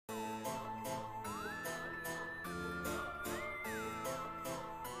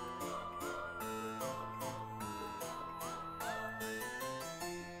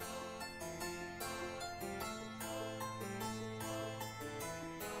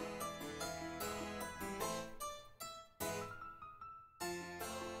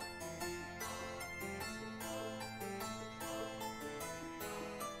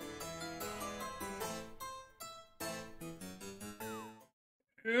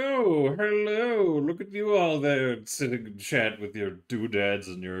Oh, hello. Look at you all there sitting in chat with your doodads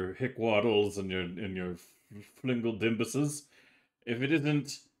and your hickwaddles and your flingle-dimbuses. If it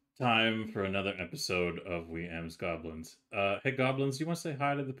isn't time for another episode of We Amz Goblins. Hey Goblins, you want to say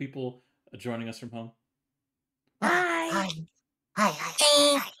hi to the people joining us from home? Hi.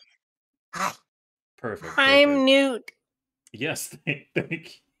 Hi. Hi. Perfect. I'm Newt. Yes, thank you.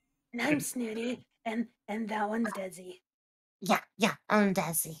 And I'm Snooty, and that one's Desi. Yeah, I'm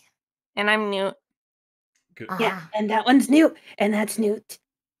Desi. And I'm Newt. Good. Yeah, and that one's Newt, and that's Newt.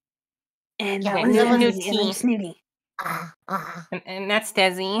 And that one's Desi, and I'm Snooty. And that's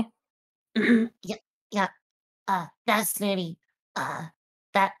Desi. Yeah. That's Snooty.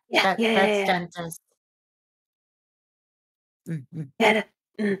 That's Dentist. Yeah.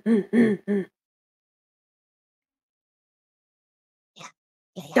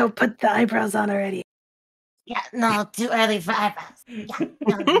 Yeah. Don't put the eyebrows on already. Yeah, no, too early for eyebrows. Yeah,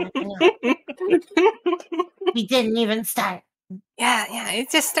 no. We didn't even start. Yeah,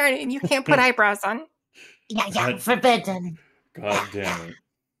 it just started. You can't put eyebrows on. Yeah, forbidden. God damn it.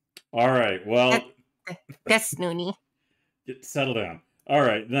 All right, well... That's Snooty. Settle down. All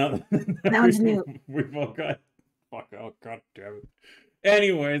right, now That one's Newt. We've all got... Fuck, oh, god damn it.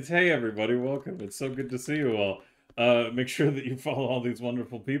 Anyways, hey everybody, welcome. It's so good to see you all. Make sure that you follow all these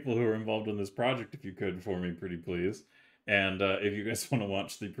wonderful people who are involved in this project, if you could, for me, pretty please. And if you guys want to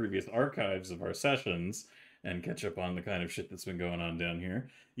watch the previous archives of our sessions and catch up on the kind of shit that's been going on down here,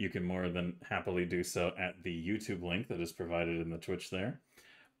 you can more than happily do so at the YouTube link that is provided in the Twitch there.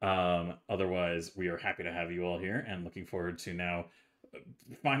 Otherwise, we are happy to have you all here and looking forward to now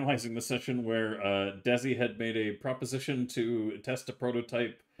finalizing the session where Desi had made a proposition to test a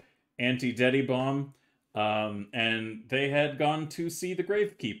prototype anti-Deddy bomb, and they had gone to see the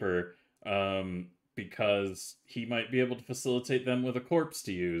Gravekeeper because he might be able to facilitate them with a corpse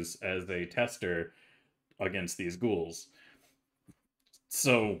to use as a tester against these ghouls.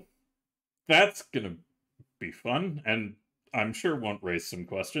 So that's gonna be fun, and I'm sure won't raise some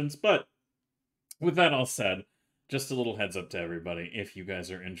questions, but with that all said, just a little heads up to everybody. If you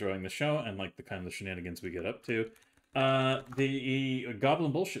guys are enjoying the show and like the kind of shenanigans we get up to, the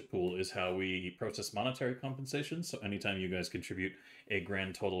Goblin Bullshit Pool is how we process monetary compensation. So anytime you guys contribute a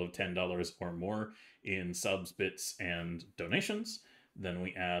grand total of $10 or more in subs, bits, and donations, then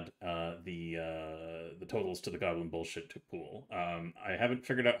we add the totals to the Goblin Bullshit Pool. I haven't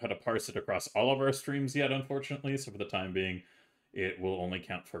figured out how to parse it across all of our streams yet, unfortunately, so for the time being, it will only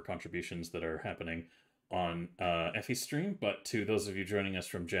count for contributions that are happening on Effie's stream. But to those of you joining us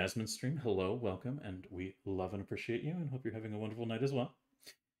from Jasmine's stream, hello, welcome, and we love and appreciate you, and hope you're having a wonderful night as well.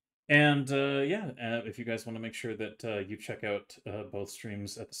 And if you guys want to make sure that you check out both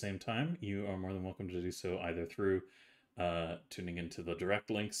streams at the same time, you are more than welcome to do so either through tuning into the direct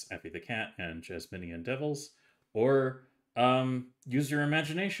links, Effie the Cat and Jasminian Devils, or use your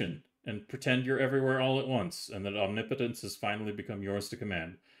imagination and pretend you're everywhere all at once, and that omnipotence has finally become yours to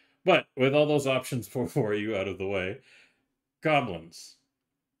command. But with all those options for you out of the way, Goblins,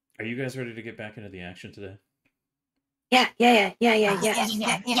 are you guys ready to get back into the action today? Yeah.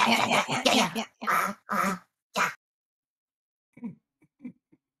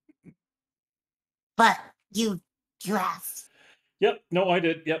 But you asked. Yep. No, I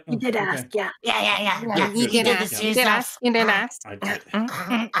did. Yep. You did ask. Yeah. You did ask. You did ask. I did.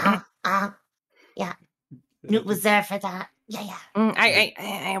 Yeah. Newt was there for that. Yeah.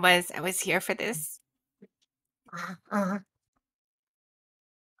 I was here for this. I'm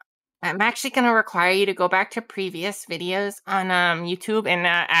actually going to require you to go back to previous videos on YouTube and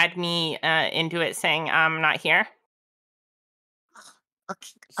add me into it saying I'm not here.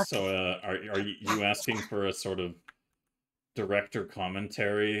 Okay. So, are you asking for a sort of director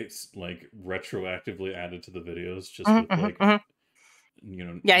commentary, like retroactively added to the videos, just with like, you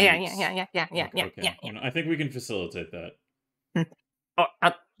know? Yeah. Okay. You know, I think we can facilitate that.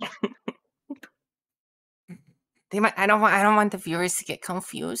 I don't want the viewers to get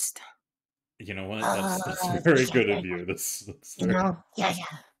confused. You know what? That's very good of you. That's Yeah.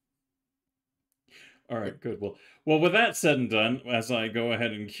 All right, good. Well, with that said and done, as I go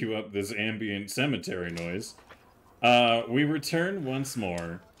ahead and cue up this ambient cemetery noise, we return once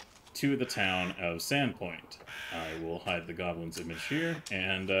more to the town of Sandpoint. I will hide the goblin's image here,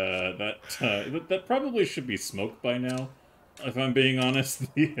 and that probably should be smoke by now, if I'm being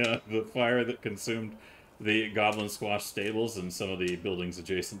honest. The fire that consumed the Goblin Squash stables and some of the buildings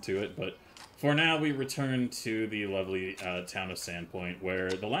adjacent to it, but for now we return to the lovely town of Sandpoint, where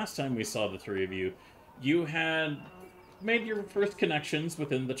the last time we saw the three of you, you had made your first connections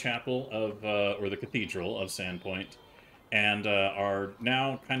within the chapel of, or the cathedral of Sandpoint, and are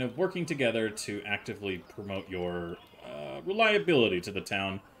now kind of working together to actively promote your reliability to the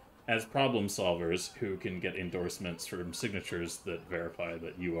town as problem solvers who can get endorsements from signatures that verify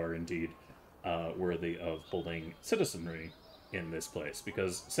that you are indeed worthy of holding citizenry in this place.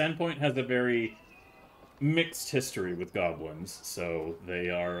 Because Sandpoint has a very mixed history with goblins, so they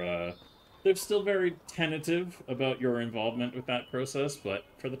are they're still very tentative about your involvement with that process, but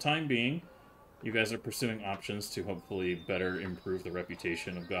for the time being, you guys are pursuing options to hopefully better improve the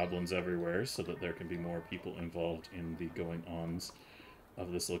reputation of goblins everywhere so that there can be more people involved in the going-ons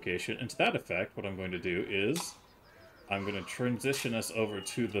of this location. And to that effect, what I'm going to do is I'm going to transition us over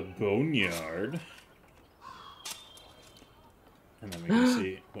to the boneyard. And then we can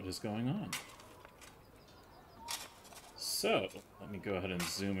see what is going on. So, let me go ahead and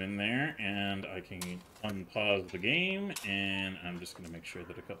zoom in there, and I can unpause the game, and I'm just going to make sure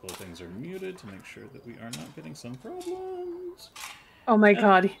that a couple of things are muted to make sure that we are not getting some problems. Oh my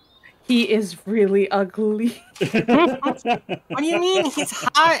god, he is really ugly. What do you mean? He's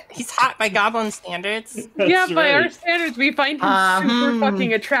hot. He's hot by goblin standards. Yeah, by our right. standards, we find him super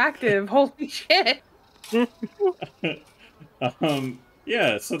fucking attractive. Holy shit.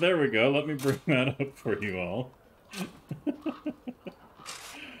 Yeah, so there we go. Let me bring that up for you all.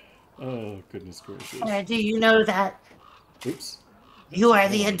 Oh, goodness gracious. Do you know that Oops. you are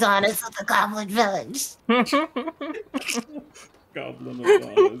the Adonis of the Goblin Village? Goblin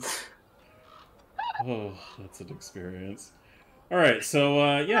Adonis. Oh, that's an experience. Alright,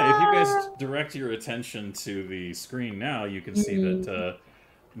 so, yeah, if you guys direct your attention to the screen now, you can see that,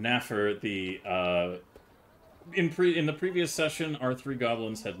 Naffer, in the previous session, our 3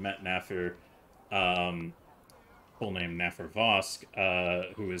 goblins had met Naffer, full name Naffer Vosk,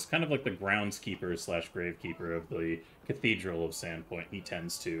 who is kind of like the groundskeeper / gravekeeper of the Cathedral of Sandpoint. He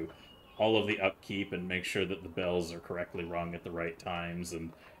tends to all of the upkeep and make sure that the bells are correctly rung at the right times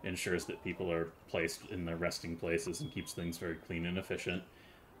and ensures that people are placed in their resting places and keeps things very clean and efficient.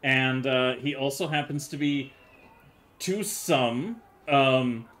 And he also happens to be, to some,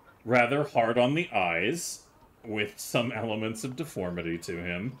 rather hard on the eyes, with some elements of deformity to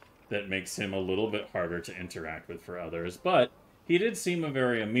him that makes him a little bit harder to interact with for others, but he did seem a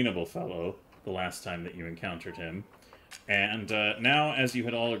very amenable fellow the last time that you encountered him. And now, as you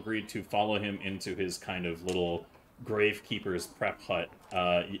had all agreed to follow him into his kind of little gravekeeper's prep hut,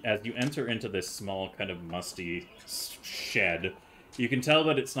 as you enter into this small, kind of musty shed, you can tell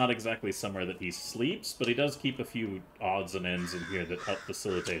that it's not exactly somewhere that he sleeps, but he does keep a few odds and ends in here that help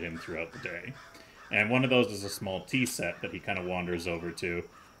facilitate him throughout the day. And one of those is a small tea set that he kind of wanders over to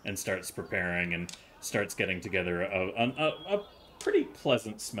and starts preparing and starts getting together a pretty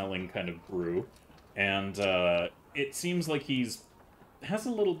pleasant-smelling kind of brew. And it seems like has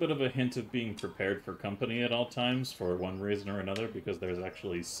a little bit of a hint of being prepared for company at all times for one reason or another, because there's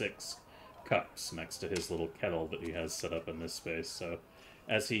actually 6 cups next to his little kettle that he has set up in this space. So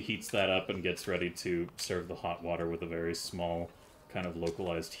as he heats that up and gets ready to serve the hot water with a very small kind of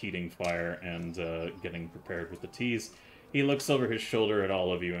localized heating fire and getting prepared with the teas, he looks over his shoulder at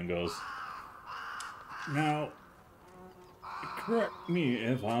all of you and goes, "Now, correct me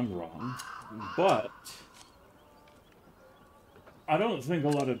if I'm wrong, but I don't think a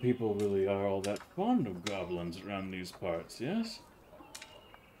lot of people really are all that fond of goblins around these parts, yes?"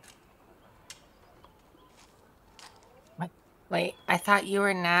 Wait, I thought you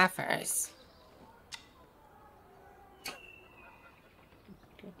were Naffers.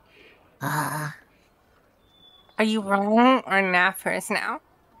 Are you wrong or Naffers now?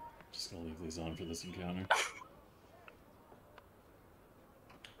 Just gonna leave these on for this encounter.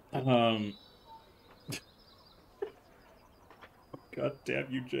 God damn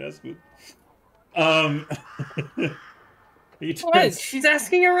you, Jasmine. What? She's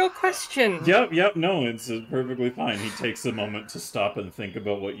asking a real question. Yep, no, it's perfectly fine. He takes a moment to stop and think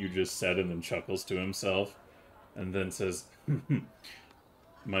about what you just said and then chuckles to himself. And then says,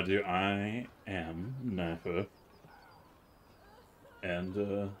 "My dear, I am Naffer.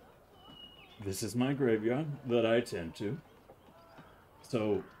 And, this is my graveyard that I tend to.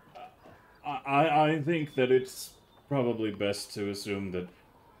 So, I think that it's probably best to assume that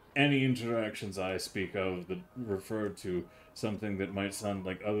any interactions I speak of that refer to something that might sound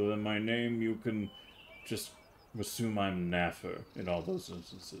like other than my name, you can just assume I'm Naffer in all those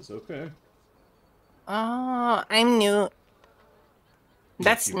instances, okay?" Oh, I'm Newt.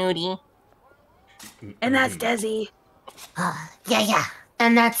 That's Snooty. And that's Desi. Yeah.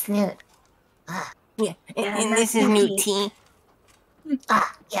 And that's Newt. Yeah, Yeah, and that's this is Newt Snooty. T.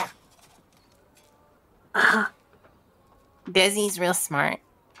 Yeah. Desi's real smart.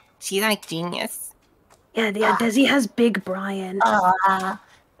 She's like genius. Yeah, Desi has Big Brian. The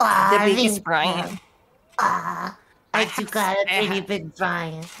biggest Brian. I do got a pretty big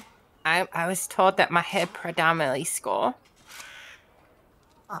Brian. I was told that my head predominantly skull.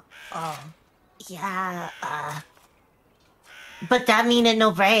 Yeah, but that mean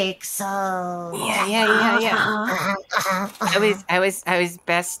no break, so Yeah. I was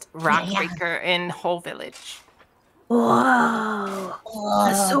best rock breaker in whole village. Whoa.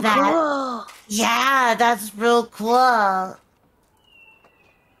 That's so cool. Yeah, that's real cool.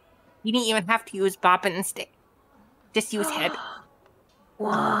 You didn't even have to use bopping and stick. Just use head.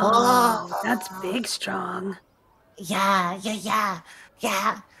 Whoa. That's big strong. Yeah.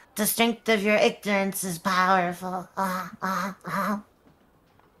 The strength of your ignorance is powerful.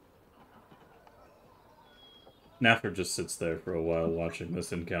 Naffer just sits there for a while watching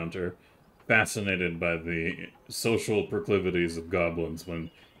this encounter, fascinated by the social proclivities of goblins when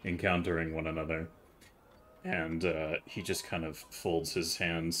encountering one another. And he just kind of folds his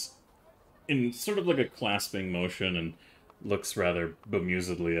hands in sort of like a clasping motion and looks rather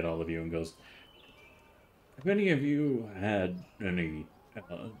bemusedly at all of you and goes, "Have any of you had any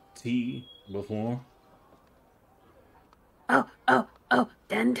tea before?" Oh,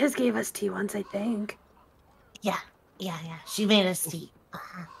 Dentist gave us tea once, I think. Yeah. She made us tea.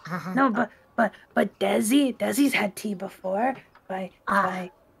 No, but Desi's had tea before by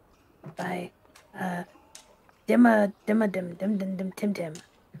Dimma Tim Tim.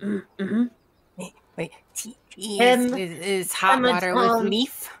 Mm-hmm. Wait, tea is hot water with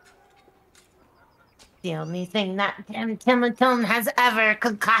leaf? The only thing that Tim has ever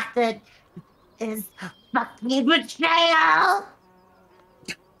concocted is fucking betrayal.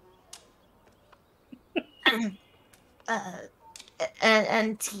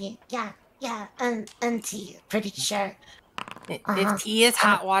 And tea, yeah, and tea, pretty sure. If tea is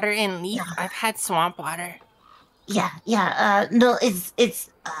hot water and leaf, I've had swamp water. Yeah. No, it's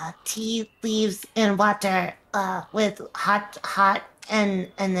tea, leaves, and water. With hot,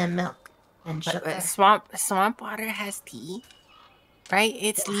 and then milk and sugar. But swamp water has tea, right?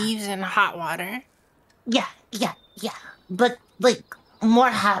 It's leaves and hot water. Yeah. But like more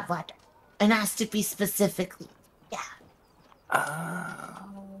hot water. It has to be specifically.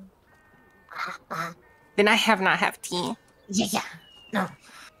 Then I have not have tea. Yeah. No.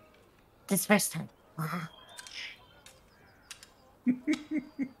 This first time.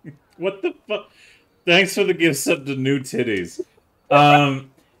 What the fuck? Thanks for the gift sub to New Titties.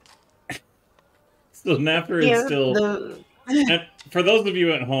 So Napper is still... And for those of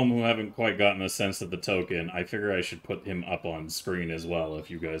you at home who haven't quite gotten a sense of the token, I figure I should put him up on screen as well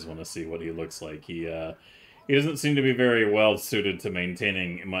if you guys want to see what he looks like. He doesn't seem to be very well suited to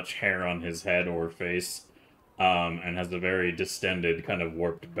maintaining much hair on his head or face, and has a very distended, kind of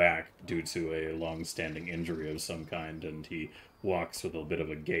warped back due to a long-standing injury of some kind, and he walks with a bit of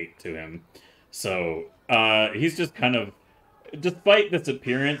a gait to him. So, he's just kind of... Despite this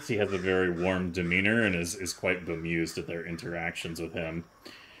appearance, he has a very warm demeanor and is quite bemused at their interactions with him.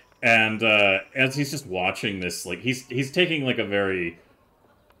 And as he's just watching this, like, he's taking, like, a very...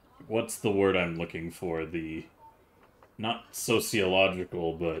 What's the word I'm looking for? The... Not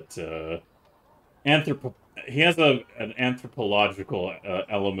sociological, but... He has an anthropological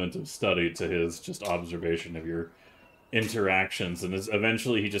element of study to his just observation of your interactions, and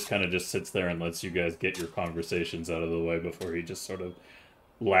eventually he just kind of just sits there and lets you guys get your conversations out of the way before he just sort of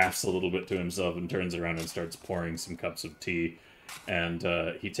laughs a little bit to himself and turns around and starts pouring some cups of tea. And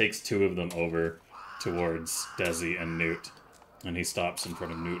he takes two of them over towards Desi and Newt, and he stops in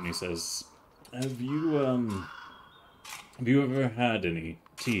front of Newt and he says, Have you ever had any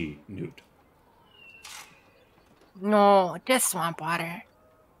tea, Newt?" No, just swamp water.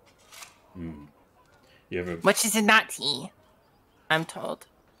 You ever... Which is not tea, I'm told.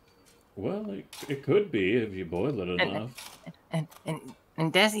 Well, it could be if you boil it enough. And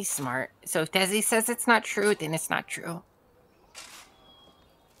Desi's smart. So if Desi says it's not true, then it's not true.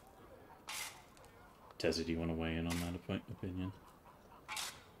 Desi, do you want to weigh in on that opinion?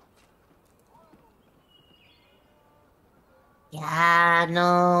 Yeah,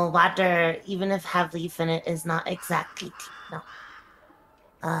 no, water, even if have leaf in it, is not exactly tea, no.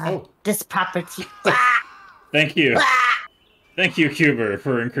 This property. Thank you. Thank you, Cuber,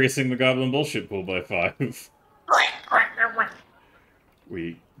 for increasing the goblin bullshit pool by 5.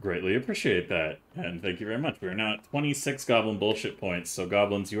 We greatly appreciate that, and thank you very much. We're now at 26 goblin bullshit points, so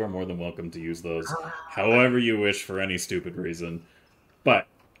goblins, you are more than welcome to use those however you wish for any stupid reason. But,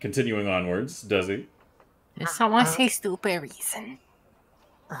 continuing onwards, Desi. Did someone say stupid reason?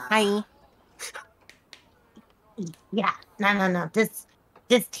 Hi. Yeah, no. This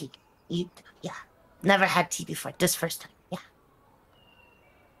tea. Yeah. never had tea before. This first time.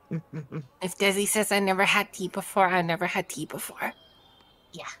 Yeah. If Desi says I never had tea before, I never had tea before.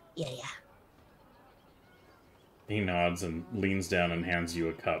 Yeah. He nods and leans down and hands you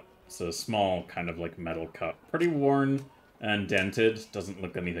a cup. It's a small, kind of like metal cup. Pretty worn and dented. Doesn't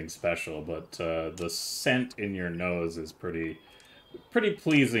look anything special, but the scent in your nose is pretty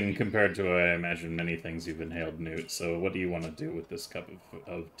pleasing compared to, I imagine, many things you've inhaled, Newt. So what do you want to do with this cup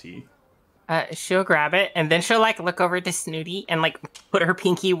of tea? She'll grab it, and then she'll, like, look over to Snooty and, like, put her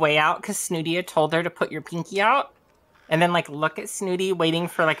pinky way out, because Snooty had told her to put your pinky out. And then, like, look at Snooty, waiting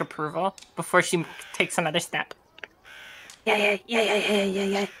for, like, approval before she takes another step. Yeah.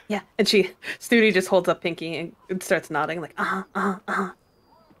 And Snooty just holds up pinky and starts nodding, like,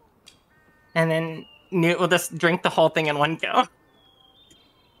 And then Newt will just drink the whole thing in one go.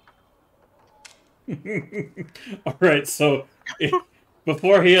 All right, so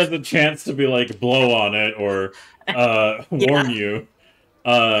before he has a chance to be like blow on it or warn you,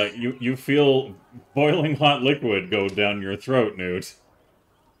 you feel boiling hot liquid go down your throat, Newt.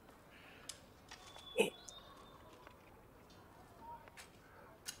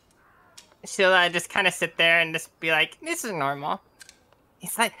 She'll just kind of sit there and just be like, "This is normal.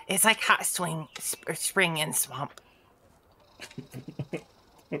 It's like hot spring in swamp."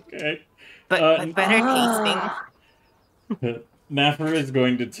 Okay. But better tasting. Naffer is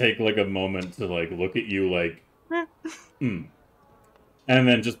going to take like a moment to like look at you like, and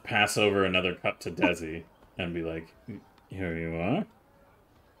then just pass over another cup to Desi and be like, "Here you are."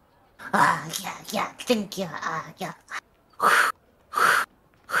 Yeah. Thank you. Yeah.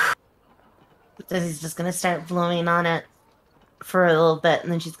 Desi's just gonna start blowing on it for a little bit, and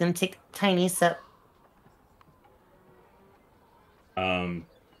then she's gonna take a tiny sip.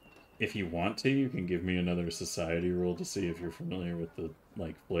 If you want to, you can give me another society roll to see if you're familiar with the,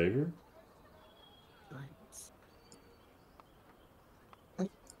 like, flavor.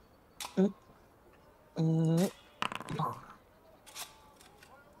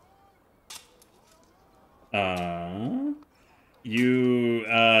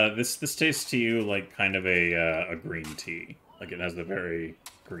 This tastes to you like kind of a green tea. Like, it has a very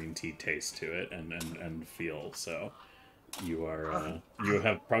green tea taste to it and feel, so... You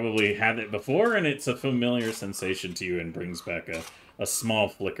have probably had it before, and it's a familiar sensation to you and brings back a small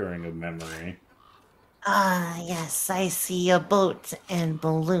flickering of memory. Yes, I see a boat and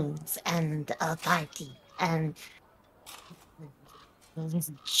balloons and a party and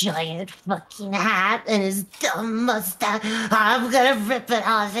his giant fucking hat and his dumb mustache. I'm gonna rip it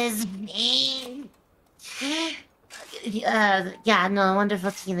off his face. Yeah, no,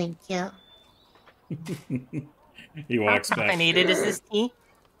 wonderful tea, thank you. He walks back. How caffeinated is this tea?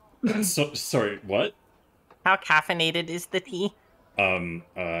 Sorry, what? How caffeinated is the tea?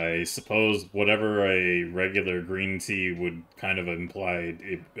 I suppose whatever a regular green tea would kind of imply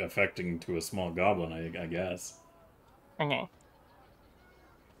it affecting to a small goblin, I guess. Okay.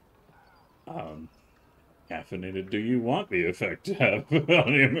 Caffeinated, do you want the effect to have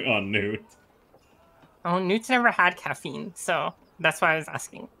on Newt? Oh, Newt's never had caffeine, so that's why I was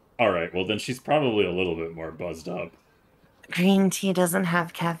asking. Alright, well then she's probably a little bit more buzzed up. Green tea doesn't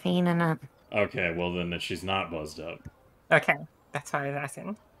have caffeine in it. Okay, well then she's not buzzed up. Okay, that's why I was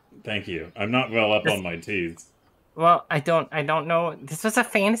asking. Thank you. I'm not well up on my teas. Well, I don't know. This was a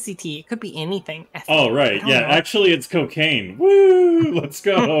fantasy tea. It could be anything. Oh, right. Yeah, actually it's cocaine. Woo! Let's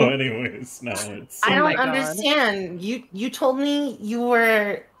go. Anyways, no, it's... I don't understand. You told me you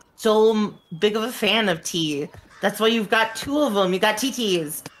were so big of a fan of tea. That's why you've got 2 of them. You got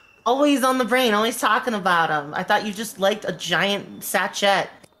TTs. Always on the brain, always talking about them. I thought you just liked a giant sachet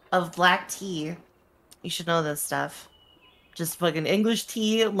of black tea. You should know this stuff. Just fucking English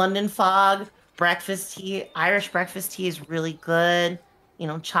tea, London fog, breakfast tea. Irish breakfast tea is really good. You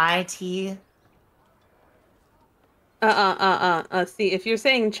know, chai tea. See, if you're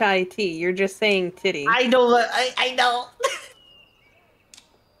saying chai tea, you're just saying titty. I know. I know.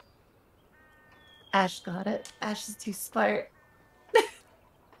 Ash got it. Ash is too smart.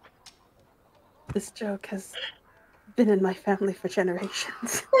 This joke has been in my family for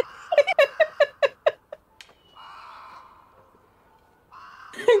generations.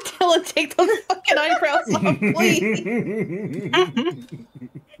 Dylan, take those fucking eyebrows off, please.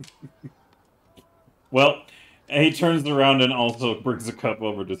 Well, he turns around and also brings a cup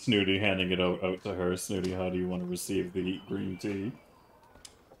over to Snooty, handing it out to her. Snooty, how do you want to receive the green tea?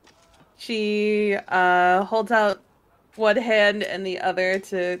 She holds out one hand and the other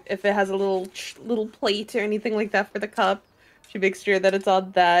to, if it has a little plate or anything like that for the cup, she makes sure that it's on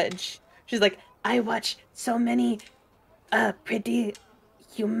that. And she's like, I watch so many pretty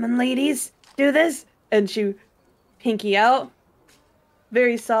human ladies do this, And she pinky out,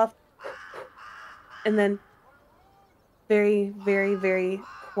 very soft, and then very, very, very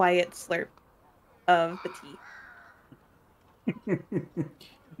quiet slurp of the tea.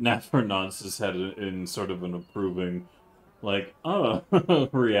 Naffer nods his head in sort of an approving, like,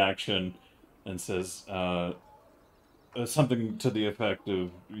 reaction, and says, something to the effect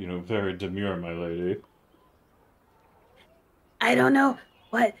of, very demure, my lady. I don't know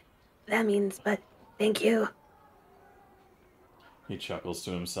what that means, but thank you. He chuckles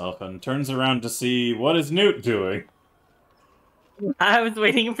to himself and turns around to see what is Newt doing. I was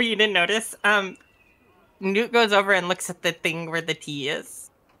waiting for you to notice. Newt goes over and looks at the thing where the tea is.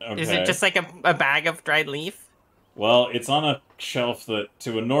 Okay. Is it just like a bag of dried leaf? Well, it's on a shelf that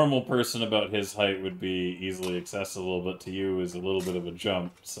to a normal person about his height would be easily accessible, but to you is a little bit of a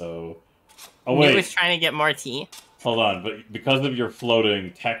jump, so... Oh, wait. Newt was trying to get more tea. Hold on, but because of your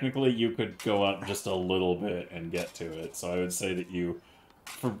floating, technically you could go up just a little bit and get to it. So I would say that you,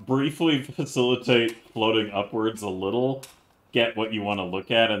 briefly facilitate floating upwards a little, get what you want to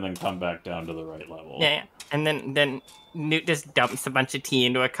look at, and then come back down to the right level. Yeah. And then Newt just dumps a bunch of tea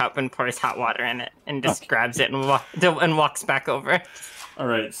into a cup and pours hot water in it, and just grabs it and walks back over. All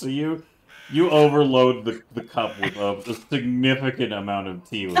right, so you overload the cup with a significant amount of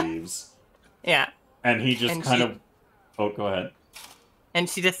tea leaves. Yeah. And he just Oh, go ahead. And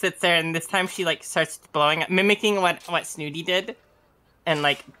she just sits there, and this time she starts blowing up, mimicking what Snooty did, and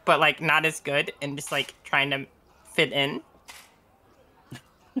but not as good, and just trying to fit in.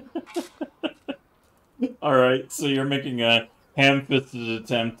 All right, so you're making a ham-fisted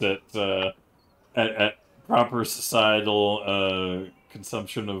attempt at proper societal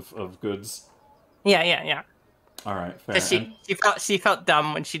consumption of goods. Yeah. All right, fair. She felt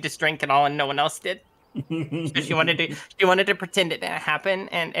dumb when she just drank it all, and no one else did. So she wanted to pretend it didn't happen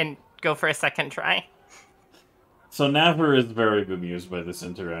and go for a second try. So Navver is very bemused by this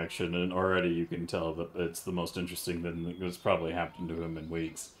interaction, and already you can tell that it's the most interesting thing that's probably happened to him in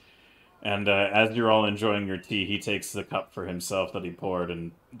weeks. And as you're all enjoying your tea, he takes the cup for himself that he poured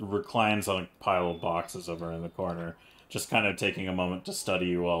and reclines on a pile of boxes over in the corner, just kind of taking a moment to study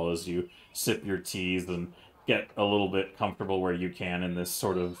you all as you sip your teas and get a little bit comfortable where you can in this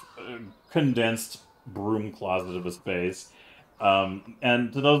sort of condensed broom closet of a space.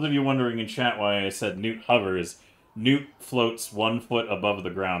 And to those of you wondering in chat why I said Newt hovers, Newt floats 1 foot above the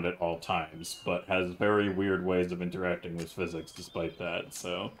ground at all times, but has very weird ways of interacting with physics despite that,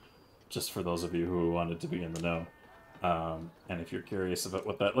 so just for those of you who wanted to be in the know. And if you're curious about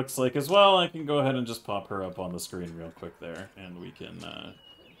what that looks like as well, I can go ahead and just pop her up on the screen real quick there, and we can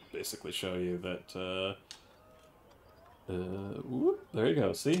basically show you that... whoop, there you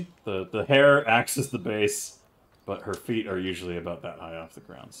go, see? The hair acts as the base, but her feet are usually about that high off the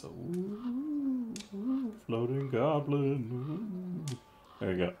ground, so... floating goblin.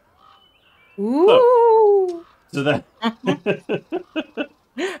 There you go. Ooh! So that...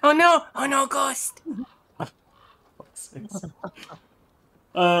 Oh no, ghost!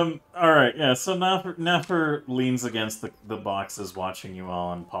 Alright, yeah, so Naffer leans against the boxes watching you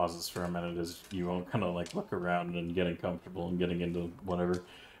all and pauses for a minute as you all kind of look around and getting comfortable and getting into whatever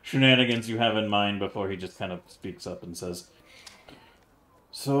shenanigans you have in mind before he just kind of speaks up and says,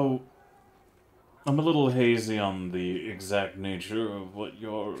 so, I'm a little hazy on the exact nature of what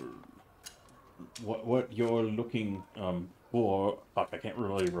you're looking for. Fuck, I can't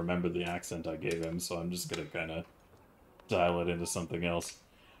really remember the accent I gave him, so I'm just gonna kind of dial it into something else.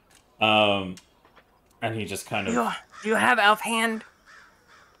 And he just kind of... Do you have elf hand?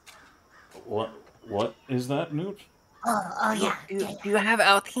 What is that, Newt? Oh yeah. Do you have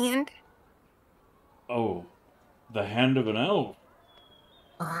elf hand? Oh, the hand of an elf.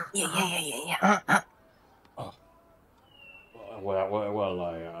 Yeah. Well,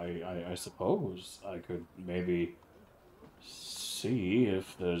 I suppose I could maybe see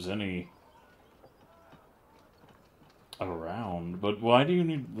if there's any around, but why do you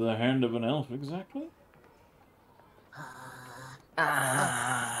need the hand of an elf exactly?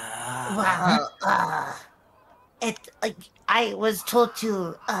 I was told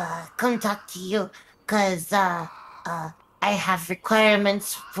to come talk to you because I have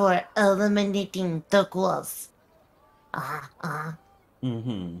requirements for eliminating the ghouls.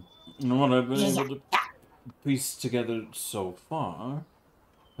 Mm-hmm. And what I've been able to piece together so far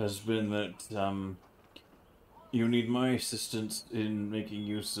has been that you need my assistance in making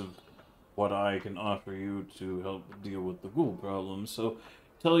use of what I can offer you to help deal with the ghoul problem. So,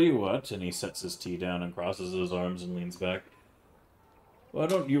 tell you what, and he sets his tea down and crosses his arms and leans back. Why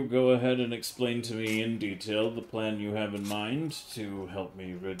don't you go ahead and explain to me in detail the plan you have in mind to help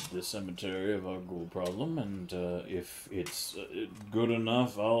me rid the cemetery of our ghoul problem, and if it's good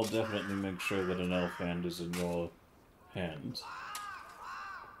enough, I'll definitely make sure that an elf hand is in your hands.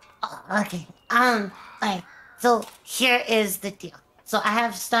 Okay. Alright. So here is the deal. So I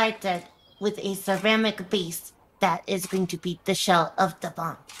have started with a ceramic base that is going to be the shell of the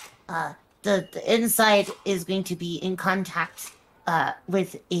bomb. The inside is going to be in contact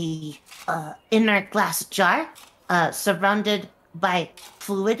with a inner glass jar surrounded by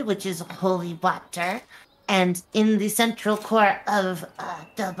fluid, which is holy water. And in the central core of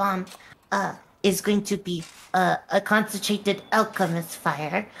the bomb is going to be a concentrated alchemist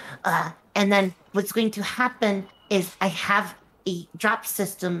fire. And then what's going to happen is I have a drop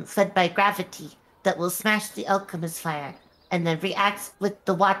system fed by gravity that will smash the alchemist fire and then reacts with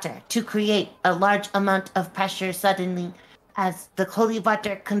the water to create a large amount of pressure suddenly as the holy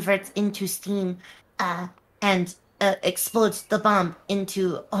water converts into steam and explodes the bomb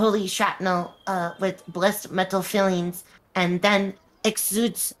into holy shrapnel with blessed metal fillings and then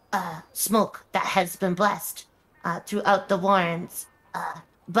exudes smoke that has been blessed throughout the warrens.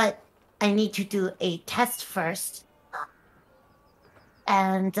 But I need to do a test first.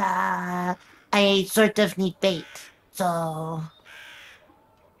 And I sort of need bait. So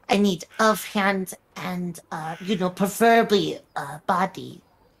I need elf hand and, preferably a body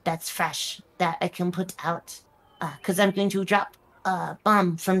that's fresh that I can put out. Because I'm going to drop a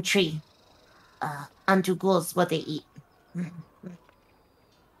bomb from tree onto ghouls what they eat.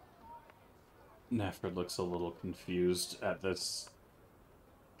 Nefrid looks a little confused at the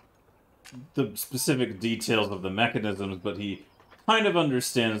specific details of the mechanisms, but he kind of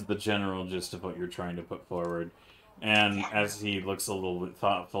understands the general gist of what you're trying to put forward. And as he looks a little bit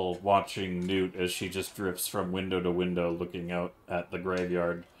thoughtful, watching Newt as she just drifts from window to window looking out at the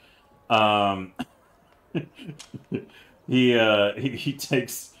graveyard, he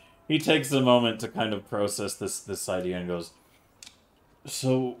takes a moment to kind of process this idea and goes,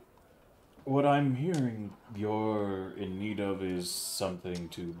 so what I'm hearing you're in need of is something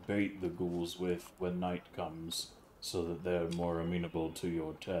to bait the ghouls with when night comes, so that they're more amenable to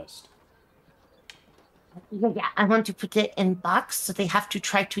your test. Yeah, I want to put it in box, so they have to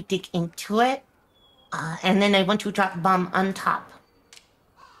try to dig into it. And then I want to drop bomb on top.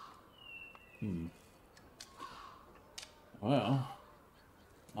 Well,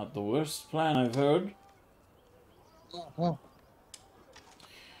 not the worst plan I've heard.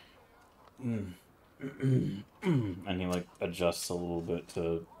 And he, adjusts a little bit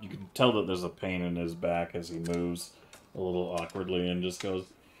to... You can tell that there's a pain in his back as he moves a little awkwardly and just goes,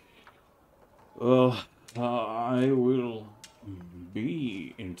 I will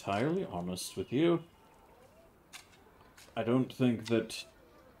be entirely honest with you. I don't think that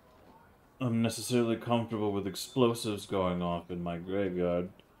I'm necessarily comfortable with explosives going off in my graveyard.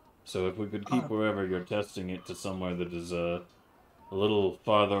 So if we could keep wherever you're testing it to somewhere that is a little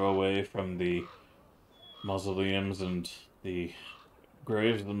farther away from the mausoleums and the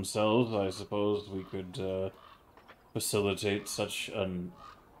graves themselves, I suppose we could facilitate such a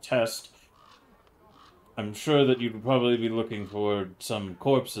test. I'm sure that you'd probably be looking for some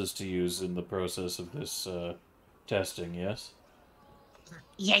corpses to use in the process of this testing, yes?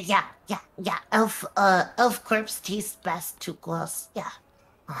 Yeah. Elf corpse tastes best to ghouls. Yeah.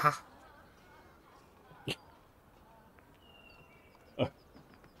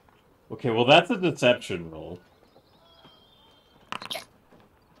 Okay, well that's a deception roll.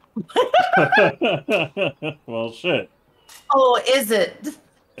 Well, shit. Oh, is it?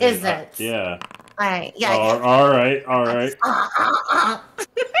 Is it? Yeah. Alright, yeah. All right.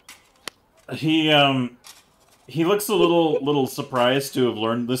 He looks a little surprised to have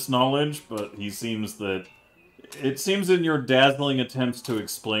learned this knowledge, but he seems that it seems in your dazzling attempts to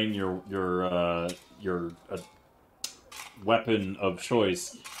explain your weapon of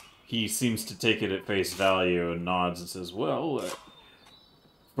choice, he seems to take it at face value and nods and says, well,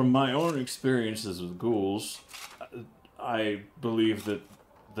 from my own experiences with ghouls, I believe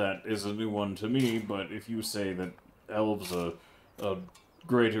that is a new one to me, but if you say that elves are a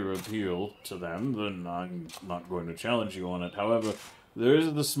greater appeal to them, then I'm not going to challenge you on it. However, there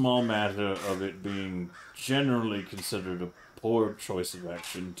is the small matter of it being generally considered a poor choice of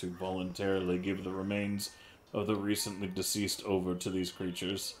action to voluntarily give the remains of the recently deceased over to these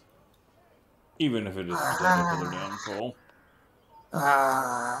creatures, even if it is intended for their downfall.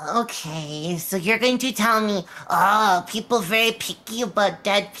 Okay, so you're going to tell me, people very picky about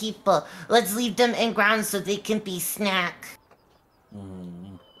dead people. Let's leave them in ground so they can be snack.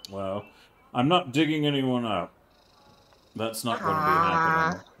 Well, I'm not digging anyone up. That's not going to be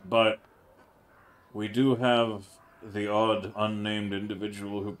happening. But we do have the odd unnamed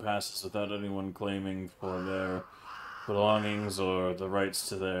individual who passes without anyone claiming for their belongings or the rights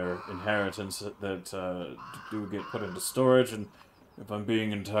to their inheritance that do get put into storage. And if I'm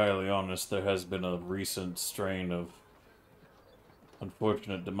being entirely honest, there has been a recent strain of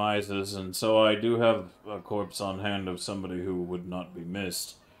unfortunate demises, and so I do have a corpse on hand of somebody who would not be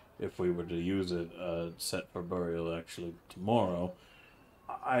missed if we were to use it, set for burial actually tomorrow.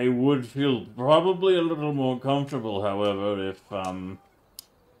 I would feel probably a little more comfortable, however, if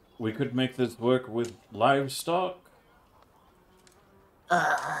we could make this work with livestock.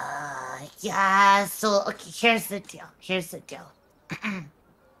 Yeah, so, okay, here's the deal.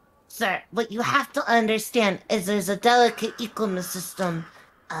 Sir, what you have to understand is there's a delicate ecosystem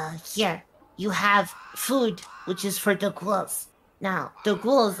here. You have food, which is for the ghouls. Now, the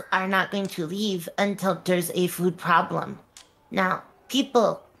ghouls are not going to leave until there's a food problem. Now,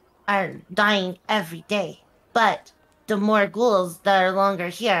 people are dying every day, but the more ghouls that are longer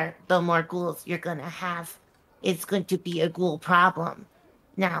here, the more ghouls you're gonna have. It's going to be a ghoul problem.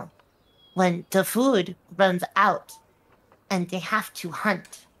 Now, when the food runs out and they have to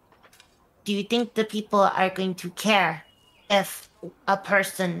hunt, do you think the people are going to care if a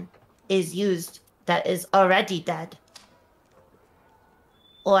person is used that is already dead?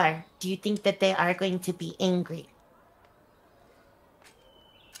 Or do you think that they are going to be angry?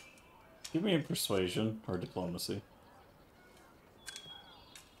 Give me a persuasion or diplomacy.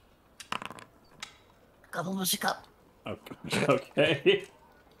 Okay.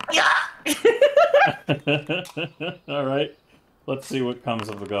 Yeah! Alright. Let's see what comes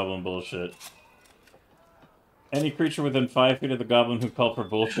of the goblin bullshit. Any creature within 5 feet of the goblin who called for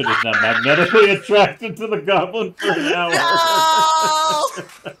bullshit is now magnetically attracted to the goblin for an hour.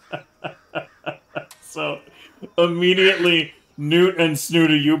 No! So, immediately, Newt and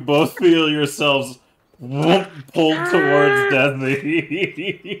Snooty, you both feel yourselves pulled towards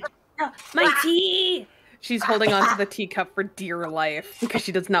Desi. My tea! She's holding onto the teacup for dear life because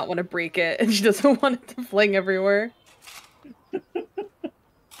she does not want to break it and she doesn't want it to fling everywhere.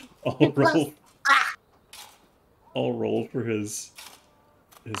 I'll roll for his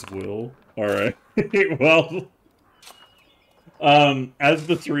will. Alright. Well, as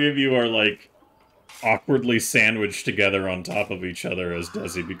the three of you are, like, awkwardly sandwiched together on top of each other as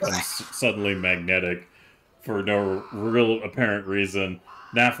Desi becomes suddenly magnetic for no real apparent reason,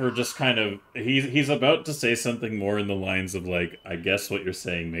 Naffer just kind of... He's about to say something more in the lines of, like, I guess what you're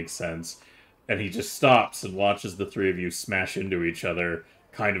saying makes sense. And he just stops and watches the three of you smash into each other,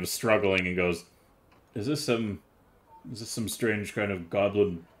 kind of struggling, and goes, Is this some strange kind of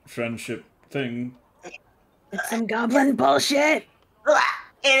goblin friendship thing? It's some goblin bullshit!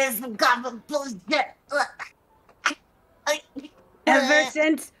 It is some goblin bullshit! Ever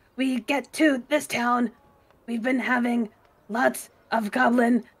since we get to this town, we've been having lots of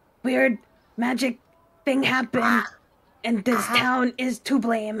goblin weird magic thing happen, and this town is to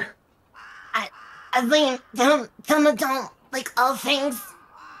blame. I mean, don't like all things,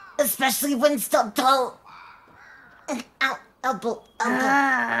 especially when stubbed toe. Ow, elbow.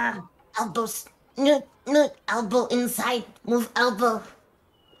 Elbows. Newt, elbow inside. Move elbow.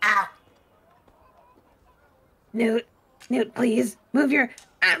 Ow. Newt, please move your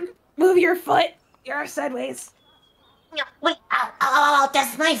foot. You're sideways. No, wait, ow,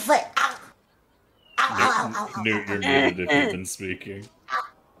 that's my foot. Ow. Newt, you're muted if you've been speaking.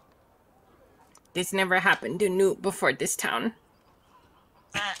 This never happened to Newt before this town.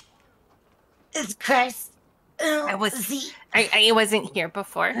 It's cursed. I wasn't here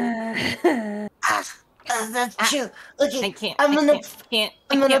before. That's true. Okay, I can't. I'm gonna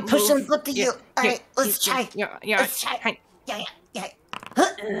push move. and flip to you. All right, let's try. Let's try. Yeah.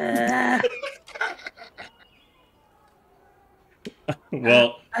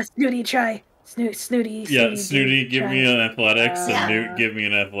 Well, Snooty, try. Snooty. Yeah, Snooty, give try. me an athletics, and Yeah. Newt, give me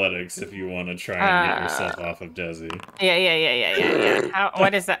an athletics if you want to try and get yourself off of Desi. Yeah.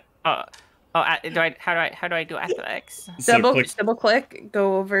 What is that? How do I do athletics? So Double click,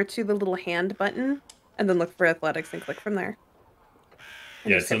 go over to the little hand button, and then look for athletics and click from there.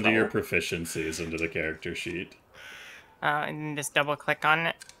 And Yeah, just it's hit under your roll. proficiencies under the character sheet. And then just double click on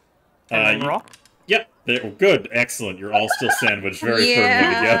it. And then roll. Yep, good, excellent. You're all still sandwiched very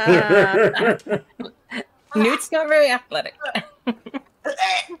Yeah. firmly together. Newt's not very athletic.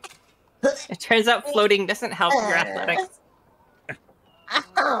 It turns out floating doesn't help your athletics.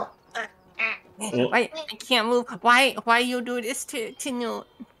 Ow. Well, I can't move. Why you do this to Newt?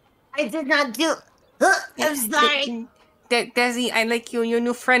 I did not do. I'm sorry. Desi, I like you, your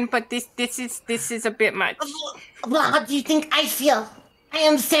new friend, but this is a bit much. Well, how do you think I feel? I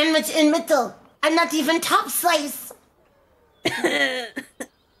am sandwich in middle. I'm not even top slice. I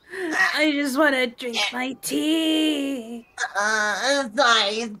just want to drink my tea. I'm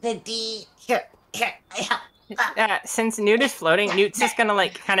sorry, City. Here, I help. Since Newt is floating, Newt's just gonna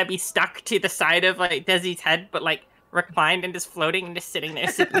like kind of be stuck to the side of like Desi's head, but like reclined and just floating and just sitting there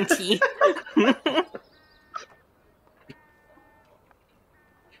sipping tea.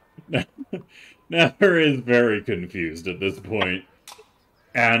 Never is very confused at this point.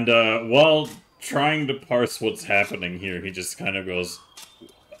 And while trying to parse what's happening here, he just kind of goes,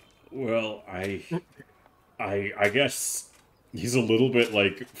 well, I guess he's a little bit,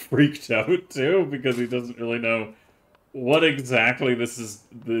 like, freaked out, too, because he doesn't really know what exactly this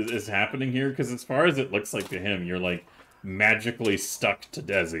is happening here, because as far as it looks like to him, you're, like, magically stuck to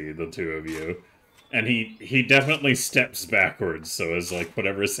Desi, the two of you. And he definitely steps backwards, so as, like,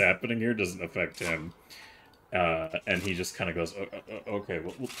 whatever is happening here doesn't affect him. And he just kind of goes, okay,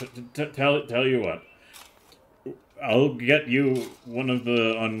 well, tell you what. I'll get you one of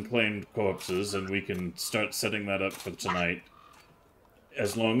the unclaimed corpses, and we can start setting that up for tonight.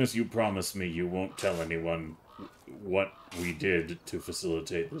 As long as you promise me you won't tell anyone what we did to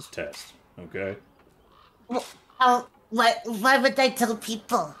facilitate this test, okay? Well, why would I tell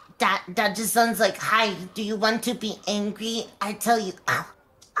people? That just sounds like, hi, do you want to be angry? I tell you, ow.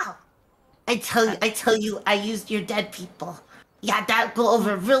 I tell you, I used your dead people. Yeah, that go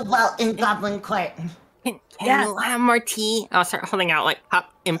over real well in Goblin Court. Can you have more tea? I'll start holding out like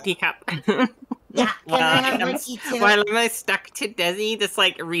empty cup. Yeah, can I have my tea too? While I'm stuck to Desi, just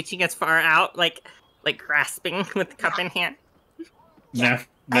like reaching as far out, like grasping with the cup in hand.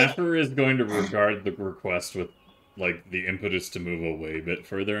 Naffer is going to regard the request with like the impetus to move away a bit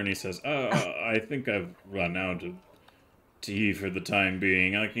further, and he says, I think I've run out of tea for the time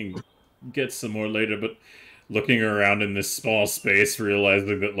being. I can get some more later, but looking around in this small space,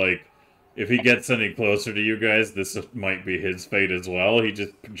 realizing that, like, if he gets any closer to you guys, this might be his fate as well. He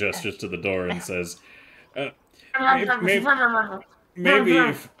just gestures to the door and says,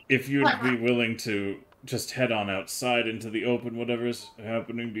 maybe if you'd be willing to just head on outside into the open, whatever's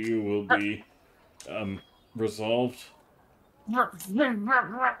happening to you will be, resolved.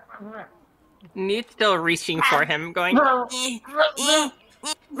 Newt's still reaching for him, going,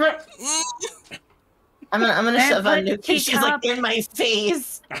 I'm gonna shove on Newt because she's like in my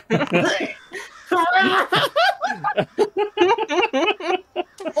face.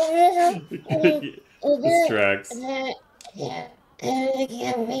 Distracts.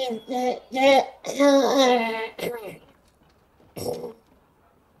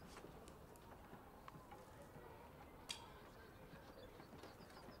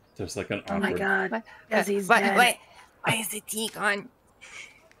 There's like an awkward... Oh my god. Desi's dead. Why is the tea gone?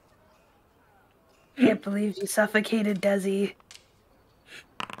 Can't believe you suffocated Desi.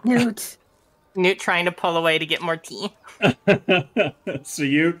 Newt trying to pull away to get more tea. So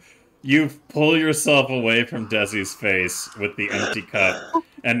you pull yourself away from Desi's face with the empty cup,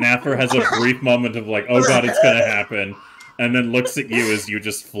 and Naffer has a brief moment of like, oh god, it's gonna happen, and then looks at you as you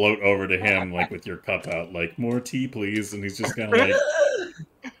just float over to him, like with your cup out, like, more tea please, and he's just kind of like...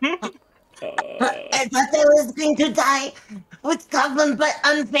 I thought I was going to die with Goblin but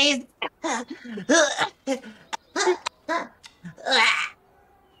unfazed.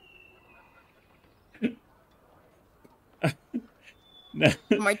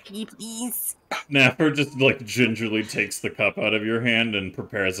 More tea, please. Naffer just like gingerly takes the cup out of your hand and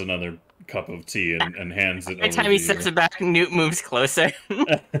prepares another cup of tea and hands it over to you. Every time he sets it back, Newt moves closer.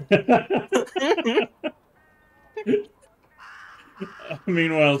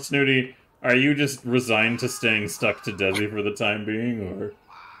 Meanwhile, Snooty, are you just resigned to staying stuck to Desi for the time being, or?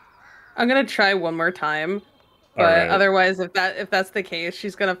 I'm gonna try one more time, but otherwise, if that's the case,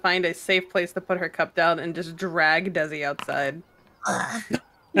 she's gonna find a safe place to put her cup down and just drag Desi outside.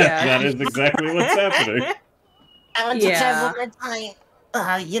 Yeah, that is exactly what's happening. I want to try one more time.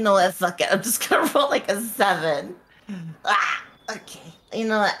 You know what? Fuck it. I'm just gonna roll like a 7. Okay. You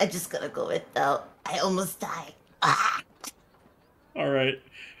know what? I just gotta go without. I almost died. All right.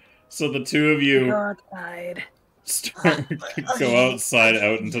 So the two of you go outside,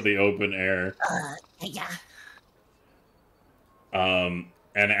 out into the open air. Yeah.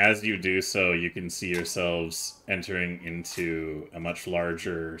 And as you do so, you can see yourselves entering into a much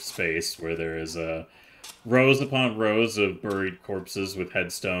larger space where there is rows upon rows of buried corpses with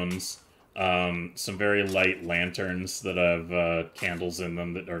headstones. Some very light lanterns that have candles in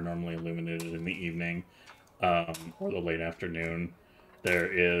them that are normally illuminated in the evening or the late afternoon.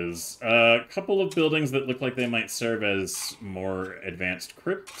 There is a couple of buildings that look like they might serve as more advanced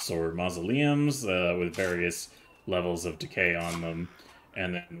crypts or mausoleums with various levels of decay on them.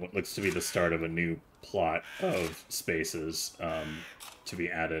 And then what looks to be the start of a new plot of spaces to be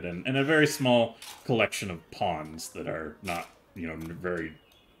added. And a very small collection of ponds that are not, very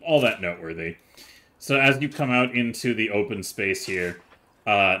all that noteworthy. So as you come out into the open space here,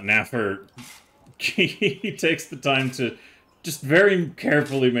 Naffer, he takes the time to just very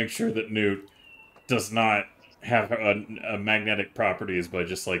carefully make sure that Newt does not have a magnetic properties by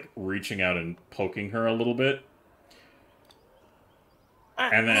just, like, reaching out and poking her a little bit.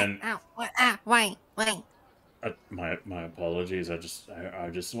 And then... Wait. my apologies. I just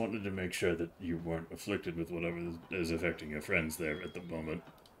wanted to make sure that you weren't afflicted with whatever is affecting your friends there at the moment.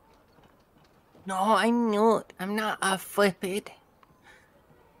 No, I'm Newt. I'm not afflicted.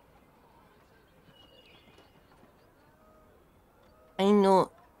 I know,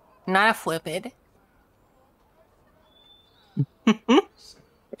 not a flipped. Just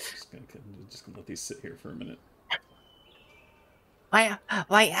gonna let these sit here for a minute. Why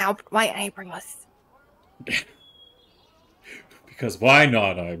eyebrows? Because why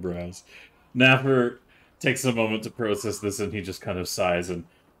not eyebrows? Napper takes a moment to process this, and he just kind of sighs and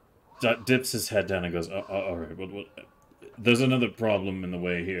dips his head down and goes, all right, well, there's another problem in the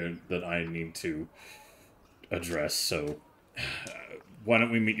way here that I need to address, so why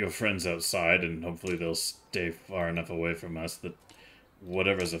don't we meet your friends outside, and hopefully they'll stay far enough away from us that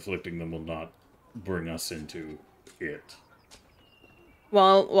whatever's afflicting them will not bring us into it.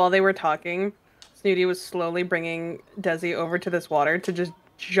 While they were talking, Snooty was slowly bringing Desi over to this water to just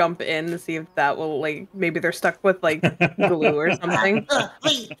jump in to see if that will, like, maybe they're stuck with, like, glue or something.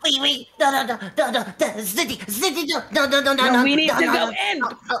 Wait. No. City, no. We need to go in.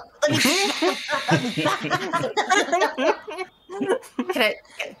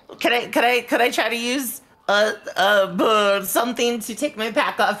 Could I try to use something to take my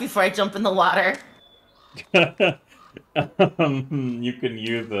pack off before I jump in the water? You can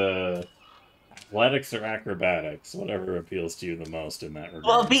use athletics or acrobatics, whatever appeals to you the most in that regard.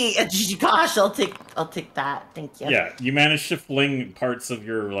 Well, gosh, I'll take that. Thank you. Yeah, you managed to fling parts of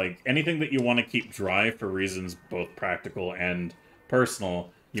your, like, anything that you want to keep dry for reasons both practical and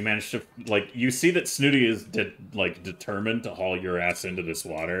personal. You managed to, like, you see that Snooty is, determined to haul your ass into this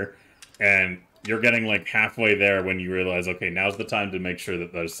water, and you're getting, like, halfway there when you realize, okay, now's the time to make sure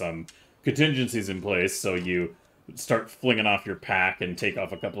that there's some contingencies in place, so you start flinging off your pack and take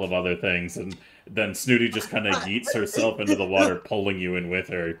off a couple of other things, and then Snooty just kind of yeets herself into the water, pulling you in with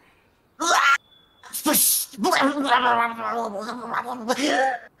her. Alright, I'm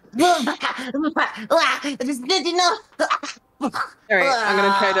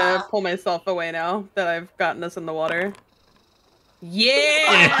gonna try to pull myself away now that I've gotten us in the water.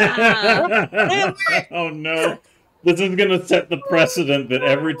 Yeah! Oh no. This is gonna set the precedent that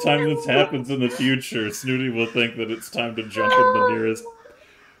every time this happens in the future, Snooty will think that it's time to jump in the nearest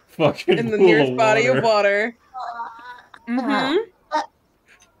fucking in the pool nearest of body of water. water.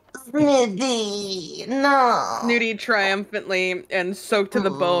 Snooty, no. Snooty triumphantly and soaked to the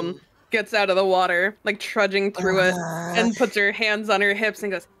bone gets out of the water, like trudging through it, and puts her hands on her hips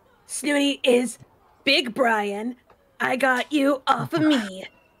and goes, Snooty is Big Brian. I got you off of me.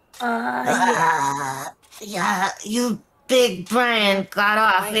 Yeah, you Big Brian got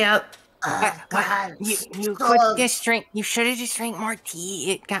off. Yep. God. You could just drink. You should have just drank more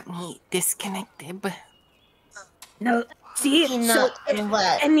tea. It got me disconnected. No, see, so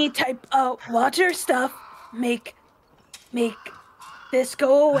any type of water stuff make this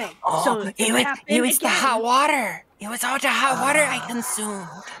go away. Oh, so it was the hot water. It was all the hot water I consumed.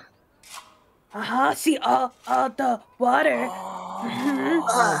 See all the water.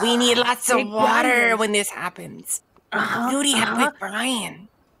 Oh, we need lots of water when this happens. Snooty had Big Brian.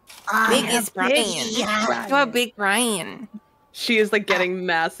 Biggest Brian. You have Big Brian. She is like getting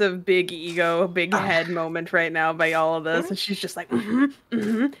massive big ego, big head moment right now by all of this, and she's just like,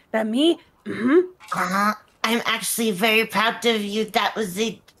 that me? I'm actually very proud of you. That was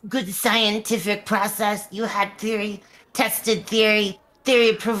a good scientific process. You had theory, tested theory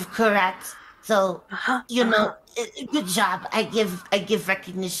proved correct. So, good job. I give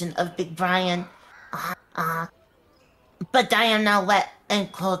recognition of Big Brian. But I am now wet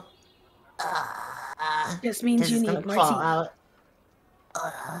and cold. Just means you need more tea.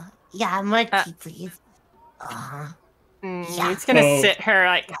 Yeah, more tea, please. It's gonna sit her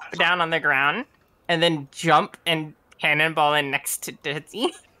like down on the ground and then jump and cannonball in next to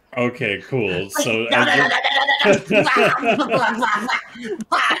Dizzy. Okay, cool. So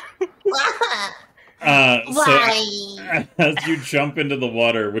Why? As you jump into the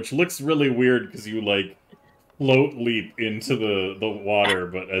water, which looks really weird because you like float leap into the water,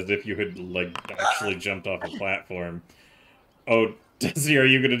 but as if you had like actually jumped off a platform. Oh, Desi, are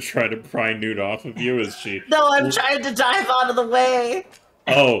you gonna try to pry Newt off of you? Is she? No, I'm trying to dive out of the way.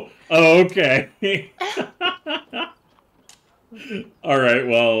 Oh, okay. All right.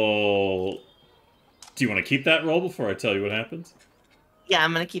 Well, do you want to keep that roll before I tell you what happens? Yeah,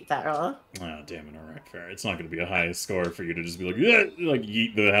 I'm gonna keep that roll. Oh, damn it. All right, fair. It's not going to be a high score for you to just be like, "Yeah," like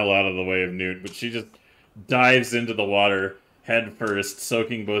yeet the hell out of the way of Newt, but she just dives into the water head first,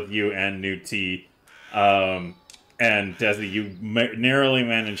 soaking both you and Newt T. And Desi, you narrowly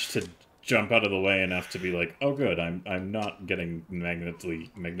managed to jump out of the way enough to be like, oh, good, I'm not getting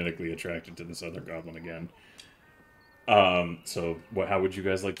magnetically attracted to this other goblin again. So how would you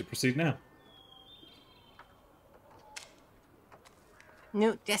guys like to proceed now?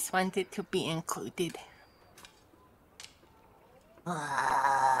 Newt just wanted to be included.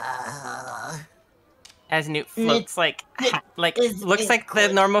 As Newt floats looks like the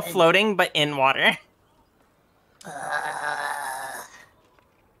normal floating, but in water.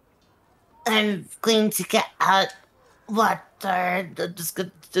 I'm going to get out water.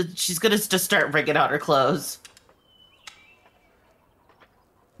 She's gonna just start wringing out her clothes.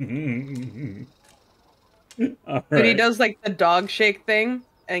 All But he right. does like the dog shake thing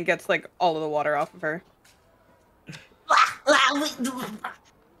and gets like all of the water off of her.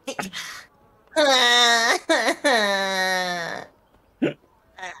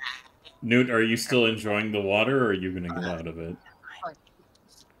 Newt, are you still enjoying the water, or are you going to get out of it?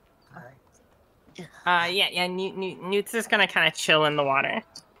 Yeah. Newt's just gonna kind of chill in the water.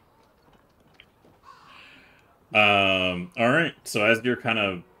 All right. So as you're kind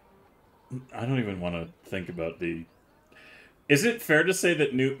of, I don't even want to think about the. Is it fair to say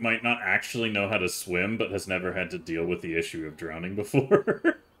that Newt might not actually know how to swim, but has never had to deal with the issue of drowning before?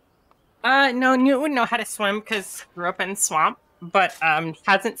 No, Newt would know how to swim because grew up in swamp, but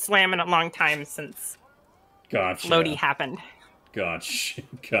hasn't swam in a long time since Gotcha. Lodi happened. Gotcha.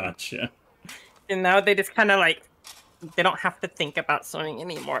 And now they just kind of like, they don't have to think about swimming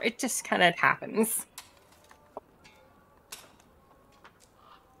anymore. It just kind of happens.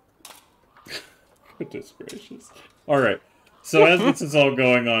 Goodness gracious. Alright. So as this is all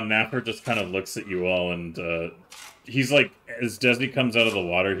going on, Napper just kind of looks at you all, and he's like, as Desi comes out of the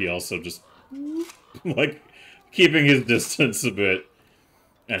water, he also just, like, keeping his distance a bit.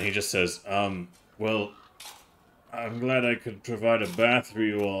 And he just says, well, I'm glad I could provide a bath for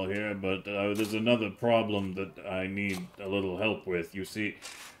you all here, but there's another problem that I need a little help with. You see,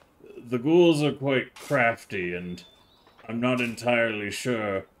 the ghouls are quite crafty, and I'm not entirely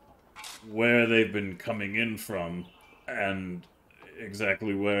sure where they've been coming in from, and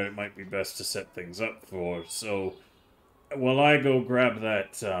exactly where it might be best to set things up for. So, while I go grab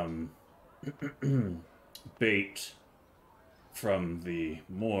that bait from the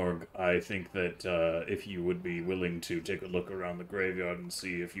morgue, I think that if you would be willing to take a look around the graveyard and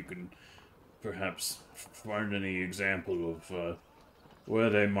see if you can perhaps find any example of where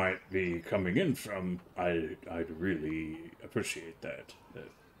they might be coming in from, I'd really appreciate that.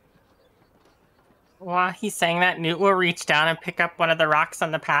 While he's saying that, Newt will reach down and pick up one of the rocks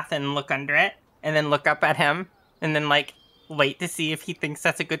on the path and look under it, and then look up at him, and then, like, wait to see if he thinks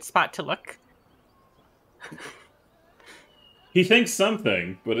that's a good spot to look. He thinks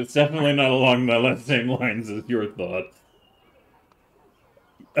something, but it's definitely not along the same lines as your thoughts.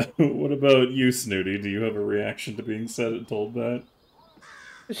 What about you, Snooty? Do you have a reaction to being said and told that?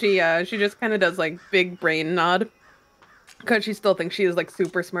 She just kind of does like big brain nod because she still thinks she is like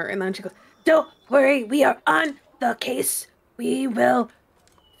super smart, and then she goes, Don't worry, we are on the case. We will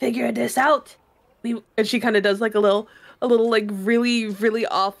figure this out. and she kind of does like a little like really really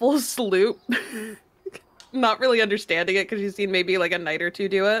awful sloop. Not really understanding it because she's seen maybe like a knight or two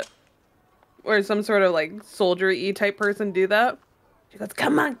do it, or some sort of like soldier-y type person do that. She goes,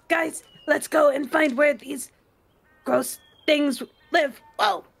 come on, guys, let's go and find where these gross things live.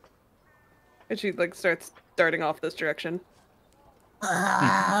 Whoa. And she like starts darting off this direction.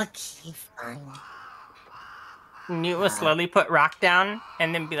 Okay, fine. Newt will slowly put rock down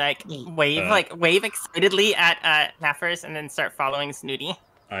and then be like, wave excitedly at Naffers and then start following Snooty.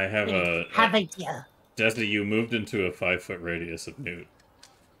 I have Have idea. Desi, you moved into a 5-foot radius of Newt.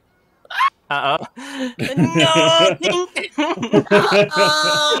 Uh-oh. No!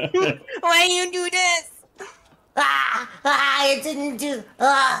 Why you do this? I didn't do.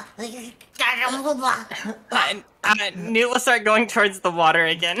 Newt will start going towards the water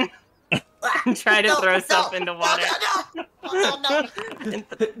again. And try to throw himself into water. no.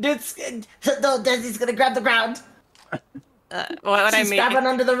 Dude's, no, Desi's gonna grab the ground. What would I She's make? grabbing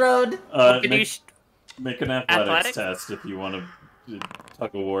onto the road. Make an athletics test if you want to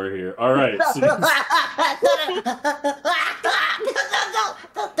tug a war here. All right. No, So no,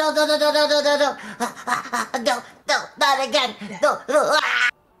 not again. No.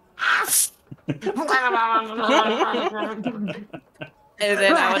 And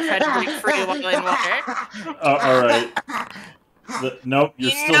then I will try to break free while in water. all right. Nope, you're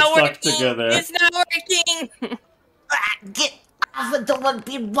It's still not stuck working. together. It's not working. Get off! I don't want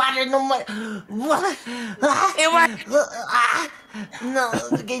to be in water no more. What? It worked. No,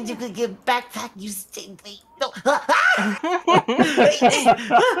 again, you could get backpack. You stay. Wait, no.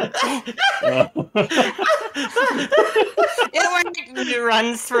 It worked. It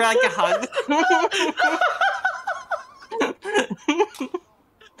runs for like a hug.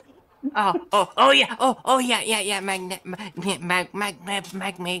 Yeah.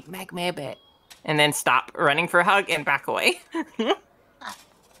 Magmabit. And then stop running for a hug and back away. Yeah.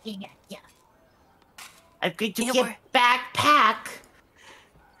 I'm going to get backpack.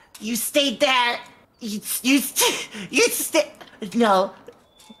 You stay there. You stay. No.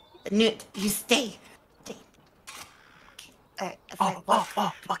 Newt, you stay. Okay.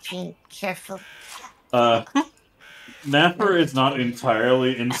 Careful. Napper is not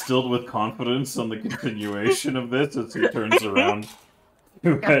entirely instilled with confidence on the continuation of this as he turns around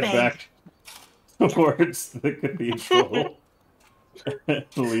to head back towards the cathedral,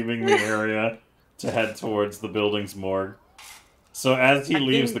 leaving the area to head towards the building's morgue. So as he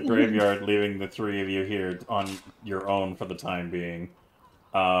leaves the graveyard, leaving the three of you here on your own for the time being,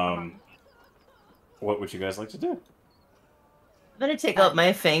 what would you guys like to do? I'm gonna take out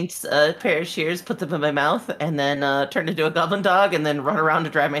my fanged pair of shears, put them in my mouth, and then turn into a goblin dog, and then run around to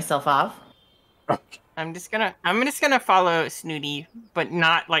drive myself off. I'm just gonna follow Snooty, but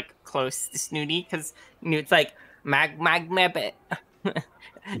not like close to Snooty, because Newt's like Magmebit.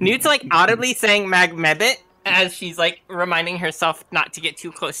 Newt's like audibly saying Magmebit as she's like reminding herself not to get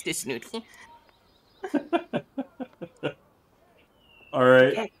too close to Snooty. All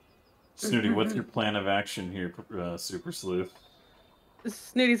right, Snooty, what's your plan of action here, Super Sleuth?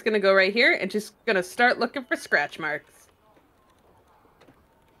 Snooty's gonna go right here and just gonna start looking for scratch marks.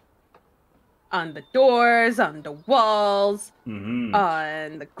 On the doors, on the walls,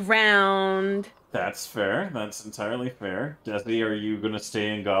 on the ground. That's fair. That's entirely fair. Desi, are you gonna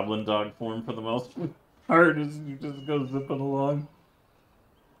stay in goblin dog form for the most part as you just go zipping along?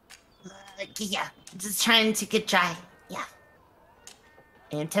 Yeah, just trying to get dry. Yeah.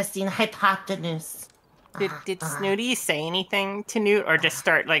 And testing hypotenuse. Did Snooty say anything to Newt, or just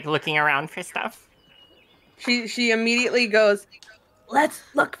start like looking around for stuff? She immediately goes, "Let's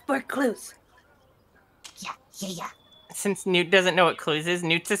look for clues." Yeah. Since Newt doesn't know what clues is,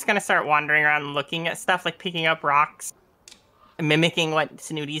 Newt's just gonna start wandering around looking at stuff, like picking up rocks, mimicking what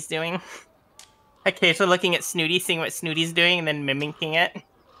Snooty's doing. Occasionally looking at Snooty, seeing what Snooty's doing, and then mimicking it.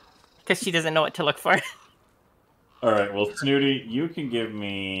 Because she doesn't know what to look for. Alright, well, Snooty, you can give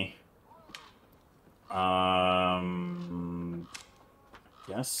me...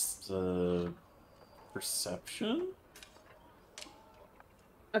 guess the perception?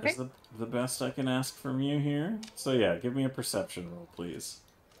 Okay. Is the best I can ask from you here. So yeah, give me a perception roll, please.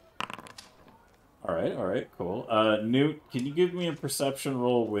 Alright, cool. Newt, can you give me a perception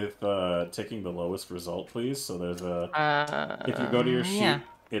roll with taking the lowest result, please? So there's a... if you go to your sheet,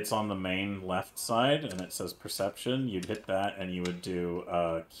 it's on the main left side, and it says perception. You'd hit that, and you would do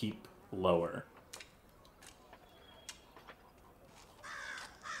keep lower.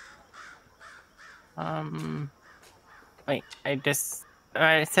 Wait, I just...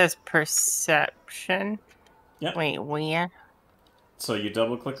 it says perception. Yep. Wait, where? So you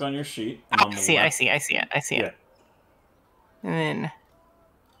double click on your sheet. Oh, I see it. And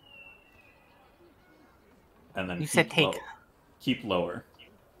then you said take. Keep lower.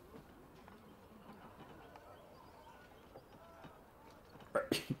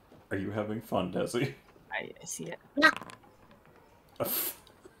 Are you having fun, Desi? I see it.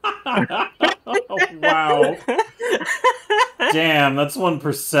 Oh, wow. Damn, that's one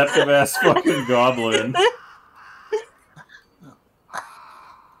perceptive ass fucking goblin.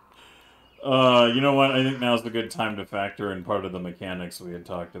 You know what? I think now's a good time to factor in part of the mechanics we had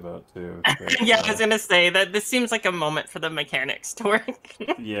talked about too. But, yeah, I was gonna say that this seems like a moment for the mechanics to work.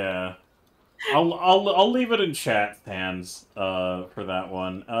 Yeah. I'll leave it in chat's hands for that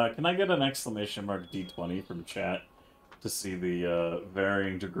one. Can I get an exclamation mark D20 from chat to see the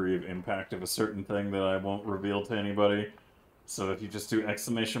varying degree of impact of a certain thing that I won't reveal to anybody? So if you just do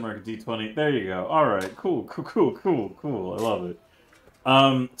exclamation mark D20, there you go. All right, cool. I love it.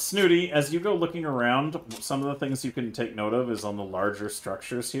 Snooty, as you go looking around, some of the things you can take note of is on the larger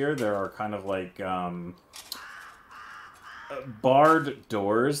structures here, there are kind of like barred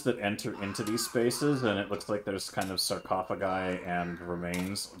doors that enter into these spaces, and it looks like there's kind of sarcophagi and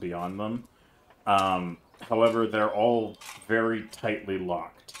remains beyond them. However, they're all very tightly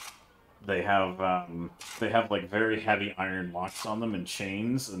locked. They have like very heavy iron locks on them and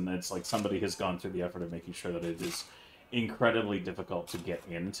chains, and it's like somebody has gone through the effort of making sure that it is incredibly difficult to get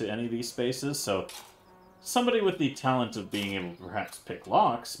into any of these spaces. So somebody with the talent of being able to perhaps pick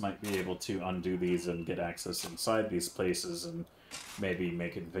locks might be able to undo these and get access inside these places and maybe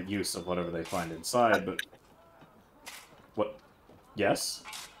make use of whatever they find inside. But what? Yes?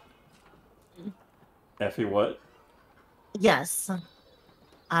 Effie, what? Yes.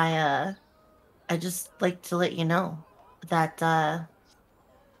 I just like to let you know that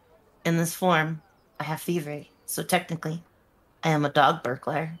in this form I have thievery. So technically I am a dog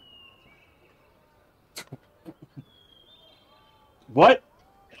burglar. What?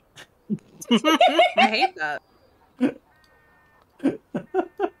 I hate that.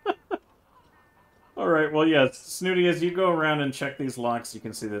 Alright, well, yes, Snooty, as you go around and check these locks, you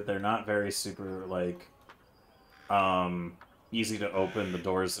can see that they're not very super, like, easy to open. The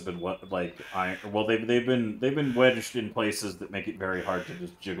doors have been, iron. Well, they've been wedged in places that make it very hard to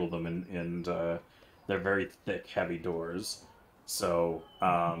just jiggle them, and they're very thick, heavy doors. So,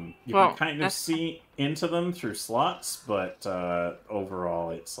 you can kind of see into them through slots, but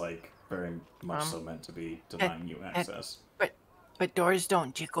overall, it's, like, very much so meant to be denying you access. But doors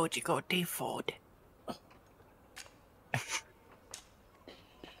don't jiggle, they fold.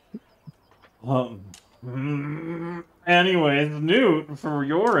 Anyways, Newt, for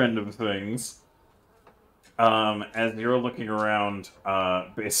your end of things, as you're looking around,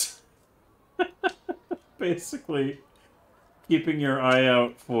 basically keeping your eye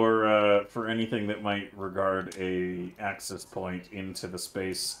out for anything that might regard a access point into the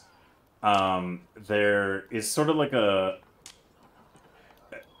space, there is sort of like a...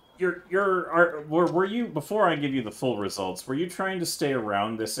 Were you, before I give you the full results, were you trying to stay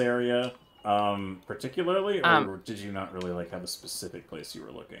around this area particularly, or did you not really like have a specific place you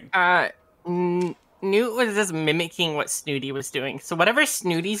were looking? Newt was just mimicking what Snooty was doing. So whatever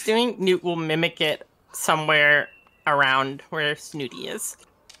Snooty's doing, Newt will mimic it somewhere around where Snooty is.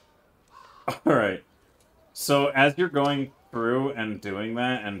 Alright. So as you're going through and doing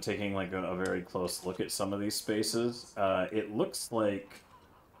that and taking like a very close look at some of these spaces, it looks like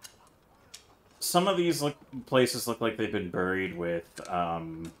some of these places look like they've been buried with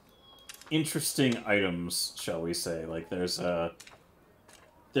interesting items, shall we say. Like there's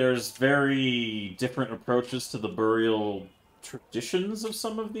very different approaches to the burial traditions of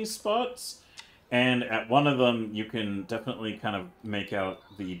some of these spots. And at one of them, you can definitely kind of make out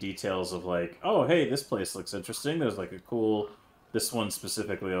the details of like, oh, hey, this place looks interesting. There's like a cool, this one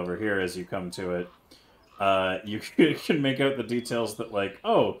specifically over here as you come to it. You can make out the details that like,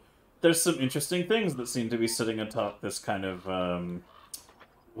 oh, there's some interesting things that seem to be sitting atop this kind of,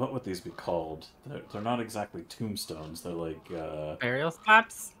 what would these be called? They're not exactly tombstones. They're like, Burial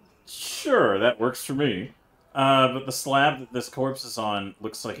slabs? Sure, that works for me. But the slab that this corpse is on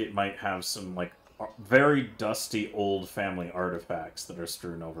looks like it might have some, like, very dusty old family artifacts that are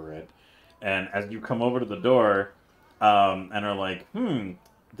strewn over it. And as you come over to the door, and are like,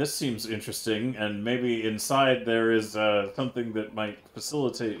 this seems interesting, and maybe inside there is something that might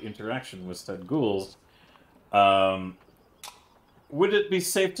facilitate interaction with said ghouls. Would it be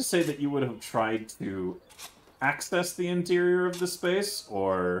safe to say that you would have tried to access the interior of the space,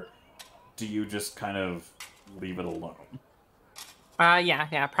 or do you just kind of leave it alone?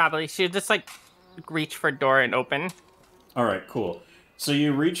 Yeah, probably. She'd just, like, reach for door and open. Alright, cool. So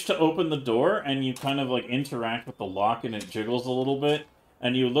you reach to open the door, and you kind of, like, interact with the lock, and it jiggles a little bit.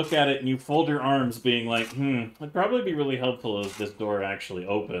 And you look at it, and you fold your arms, being like, it'd probably be really helpful if this door actually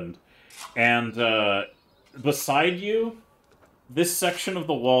opened. And, beside you, this section of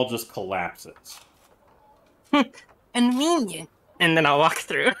the wall just collapses. Convenient. And then I'll walk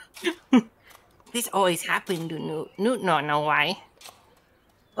through. This always happened to Newt. Newt don't know why.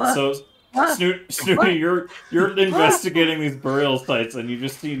 So, Snooty, you're investigating these burial sites, and you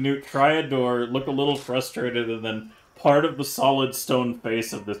just see Newt try a door, look a little frustrated, and then part of the solid stone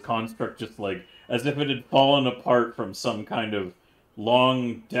face of this construct just like, as if it had fallen apart from some kind of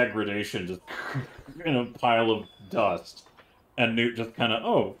long degradation, just in a pile of dust. And Newt just kind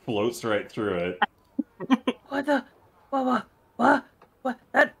of, floats right through it. What the? What?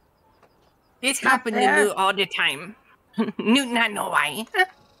 That? This happened to Newt all the time. Newt not know why.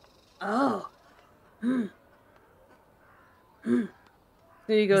 Oh.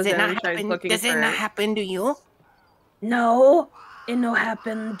 Snooty goes Does it in not and tries happen? looking Does it for. not happen to you? No, it no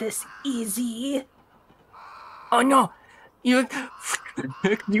happen this easy. Oh no, you,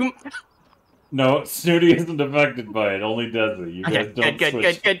 you. No, Snooty isn't affected by it. Only Desi. You guys don't Good.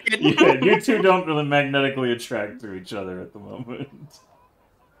 switch. Yeah, you two don't really magnetically attract to each other at the moment.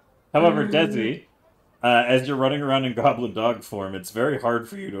 However, Desi, as you're running around in goblin dog form, it's very hard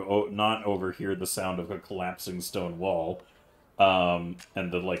for you to not overhear the sound of a collapsing stone wall, and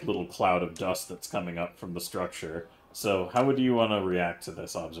the like little cloud of dust that's coming up from the structure. So, how would you want to react to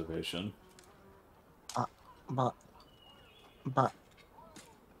this observation? But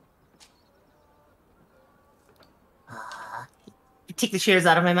take the shears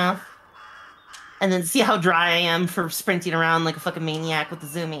out of my mouth, and then see how dry I am for sprinting around like a fucking maniac with the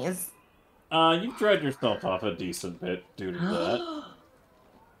zoomies. You've dried yourself off a decent bit due to that.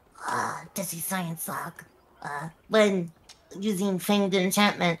 Desi science log. When using fanged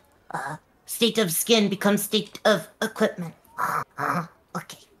enchantment, state of skin becomes state of equipment.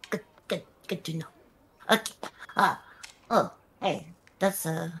 Okay, good to know. Okay. Oh, hey, that's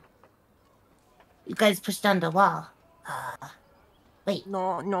you guys pushed down the wall. Wait.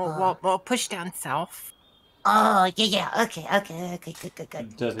 No. Well, push down south. Oh, yeah. Okay,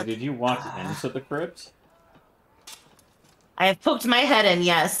 good. Desi, did you walk into the crypt? I have poked my head in,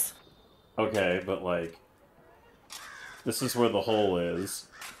 yes. Okay, but like, this is where the hole is.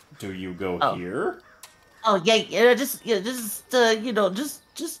 Do you go here? Oh yeah, just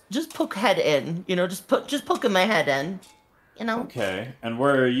poke head in. Just poking my head in. Okay, and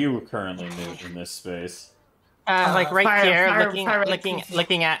where are you currently, Newt, in this space? Like right fire- here, fire- looking, fire-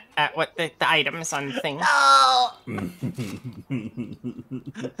 looking at what the items on the thing. No,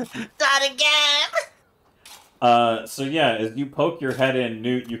 not again. So yeah, as you poke your head in,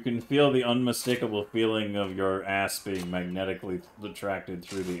 Newt, you can feel the unmistakable feeling of your ass being magnetically attracted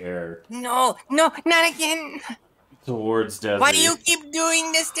through the air. No, not again. Towards Desi. Why do you keep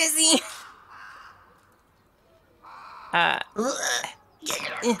doing this, Desi?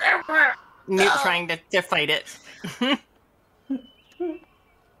 Newt trying to fight it.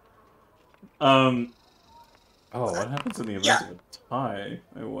 Oh, what happens in the event of a tie?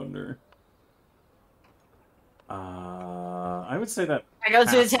 I wonder. I would say that I go to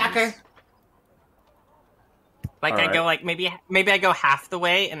passes. attack her. Like All I right. go like maybe I go half the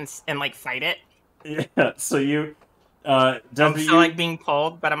way and like fight it. Yeah. So you, I'm Desi, still like being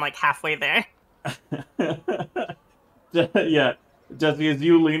pulled, but I'm like halfway there. yeah. Desi, as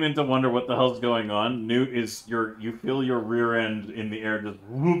you lean in to wonder what the hell's going on, Newt is you feel your rear end in the air just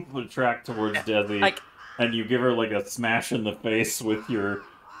whoop attract towards Desi, Like- and you give her like a smash in the face with your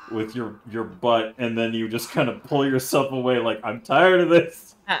butt, and then you just kind of pull yourself away like, I'm tired of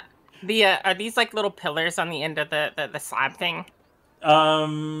this. Are these like little pillars on the end of the slab thing?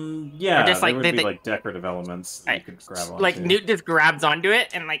 Yeah, Or just, they like, would be they- like decorative elements that you could grab onto. Like Newt just grabs onto it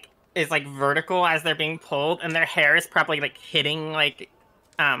and like is like vertical as they're being pulled, and their hair is probably like hitting like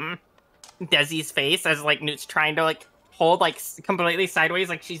Desi's face as like Newt's trying to like hold like completely sideways,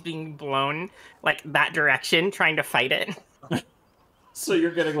 like she's being blown like that direction, trying to fight it. So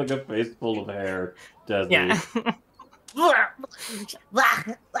you're getting like a face full of hair, Desi. Yeah. Why?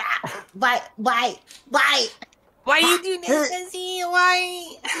 Why you do this, Desi?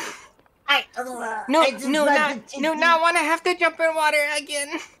 Why? No, not want to have to jump in water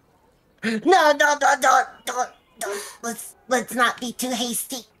again. No, don't. Let's not be too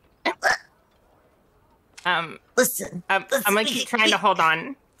hasty. Listen. I'm gonna keep trying to hold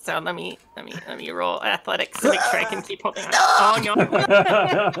on. So let me roll athletics to make sure I can keep holding on. Oh no!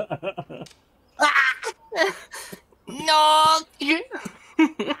 No!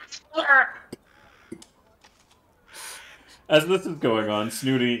 As this is going on,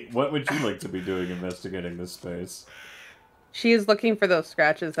 Snooty, what would you like to be doing investigating this space? She is looking for those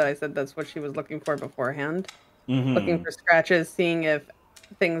scratches that I said that's what she was looking for beforehand. Mm-hmm. Looking for scratches, seeing if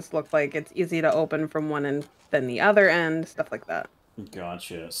things look like it's easy to open from one end than the other end, stuff like that.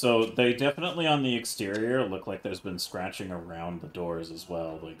 Gotcha. So they definitely on the exterior look like there's been scratching around the doors as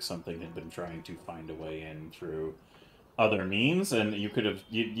well, like something had been trying to find a way in through other means, and you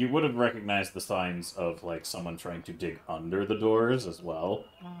would have recognized the signs of like someone trying to dig under the doors as well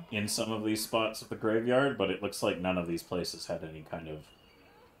in some of these spots of the graveyard, but it looks like none of these places had any kind of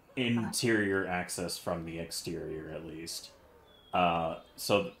interior access from the exterior at least.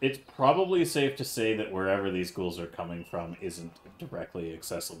 So it's probably safe to say that wherever these ghouls are coming from isn't directly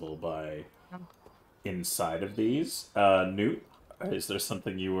accessible by inside of these. Newt, is there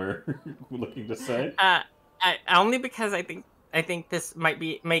something you were looking to say? only because I think this might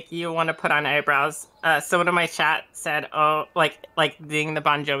make you want to put on eyebrows. Someone in my chat said, "Oh, like doing the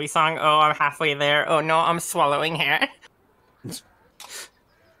Bon Jovi song. Oh, I'm halfway there. Oh no, I'm swallowing hair."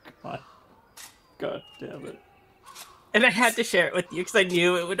 God damn it! And I had to share it with you because I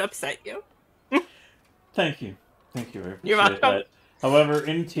knew it would upset you. Thank you. I appreciate You're welcome. that. However,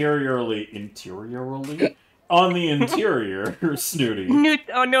 interiorly, on the interior, Snooty. Newt,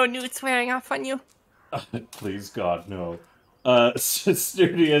 oh no, Newt's wearing off on you. Please, God, no.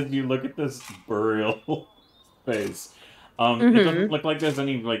 Snooty, as you look at this burial space, it doesn't look like there's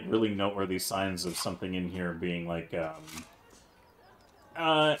any like really noteworthy signs of something in here being like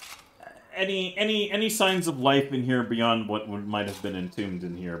any signs of life in here beyond what might have been entombed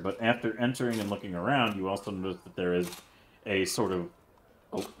in here. But after entering and looking around, you also notice that there is a sort of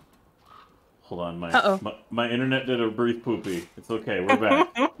hold on, my internet did a brief poopy. It's okay, we're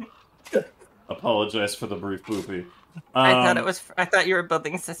back. Apologize for the brief poopy. I thought you were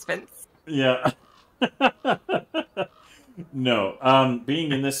building suspense. Yeah. No.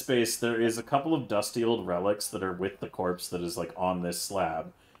 Being in this space, there is a couple of dusty old relics that are with the corpse that is like on this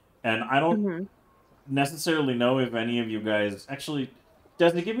slab. And I don't necessarily know if any of you guys... Actually,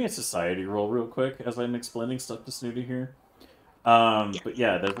 Desmond, give me a society roll real quick as I'm explaining stuff to Snooty here. But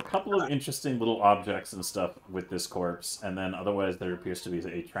yeah, there's a couple of interesting little objects and stuff with this corpse. And then otherwise there appears to be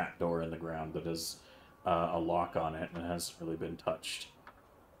a trapdoor in the ground that has a lock on it and hasn't really been touched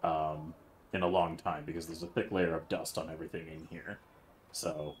in a long time because there's a thick layer of dust on everything in here.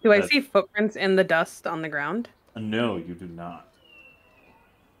 So... Do I see footprints in the dust on the ground? No, you do not.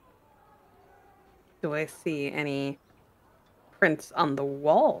 Do I see any prints on the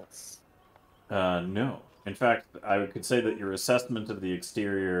walls? No. In fact, I could say that your assessment of the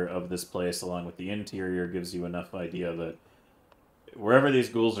exterior of this place along with the interior gives you enough idea that wherever these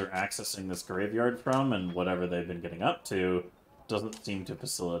ghouls are accessing this graveyard from and whatever they've been getting up to doesn't seem to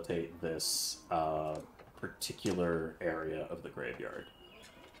facilitate this particular area of the graveyard.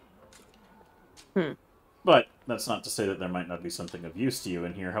 But that's not to say that there might not be something of use to you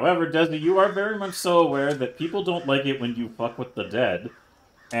in here. However, Desna, you are very much so aware that people don't like it when you fuck with the dead.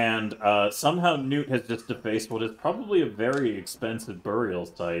 And somehow Newt has just defaced what is probably a very expensive burial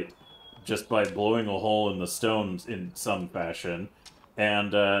site just by blowing a hole in the stones in some fashion.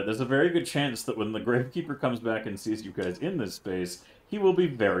 And there's a very good chance that when the Gravekeeper comes back and sees you guys in this space, he will be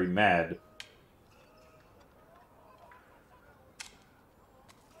very mad.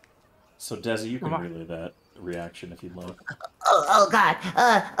 So, Desi, you can relay that reaction if you'd like. Oh God.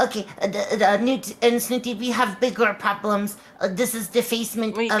 Okay. Newt and Snooty, we have bigger problems. This is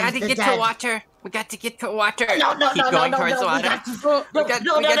defacement We of got to the get dead. to water. We got to get to water. No, Keep going towards the water. We got to go. We got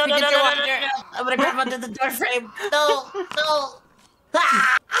to get to water. I'm gonna grab onto the door frame. No.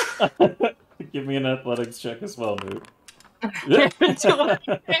 Ah! Give me an athletics check as well, Newt.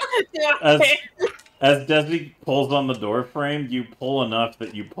 As Desi pulls on the door frame, you pull enough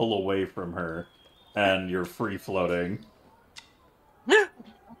that you pull away from her, and you're free floating.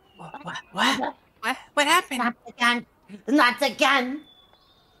 What happened? Not again. Not again.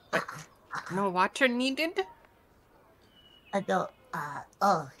 No water needed? No.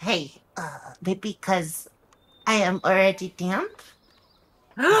 Hey. Maybe because I am already damp.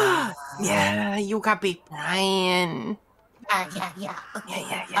 Yeah, you got Big Brian. Yeah.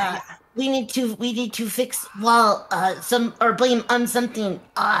 Yeah. We need to fix some or blame on something.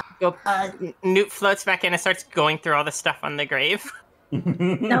 Newt floats back in and starts going through all the stuff on the grave.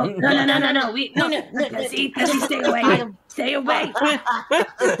 No. Desi, stay away. Stay away.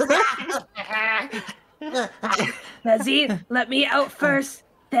 Desi, let me out first.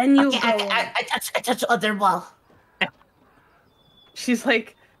 Then you go. I touch other wall. She's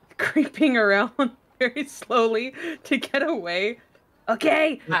like creeping around very slowly to get away.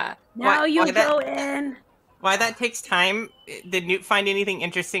 Okay. Now you go in. Why that takes time? Did Newt find anything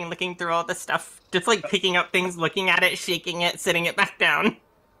interesting looking through all the stuff? Just like picking up things, looking at it, shaking it, sitting it back down.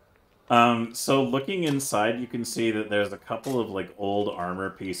 So looking inside, you can see that there's a couple of like old armor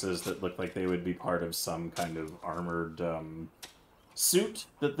pieces that look like they would be part of some kind of armored suit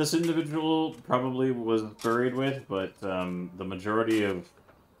that this individual probably was buried with, but the majority of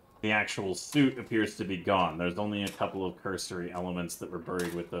the actual suit appears to be gone. There's only a couple of cursory elements that were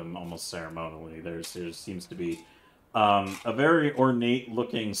buried with them almost ceremonially. There seems to be a very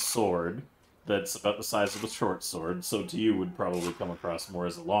ornate-looking sword that's about the size of a short sword, so to you would probably come across more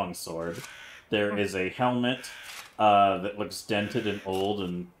as a long sword. There is a helmet that looks dented and old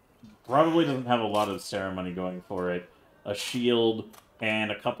and probably doesn't have a lot of ceremony going for it. A shield,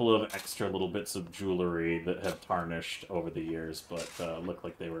 and a couple of extra little bits of jewelry that have tarnished over the years, but look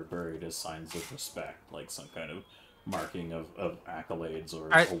like they were buried as signs of respect, like some kind of marking of accolades or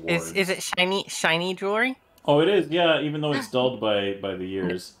awards. Is it shiny jewelry? Oh, it is, yeah, even though it's dulled by the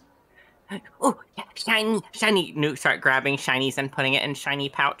years. Oh, yeah, shiny. Newt start grabbing shinies and putting it in shiny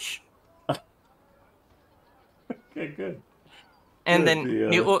pouch. Okay, good. And Good, then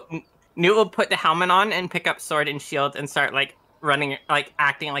Newt will put the helmet on and pick up sword and shield and start like running, like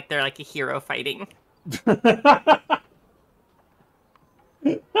acting like they're like a hero fighting.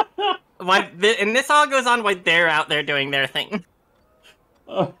 And this all goes on while they're out there doing their thing.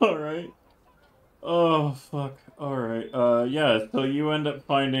 All right. Oh fuck. All right. Yeah. So you end up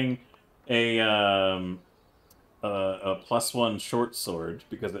finding a +1 short sword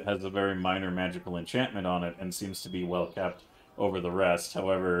because it has a very minor magical enchantment on it and seems to be well kept over the rest.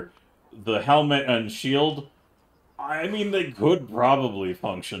 However, the helmet and shield, I mean, they could probably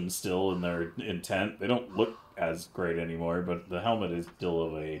function still in their intent. They don't look as great anymore, but the helmet is still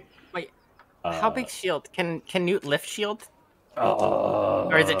of a... Wait, how big shield? Can Newt lift shield?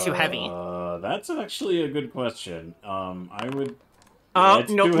 Or is it too heavy? That's actually a good question. I would... Oh,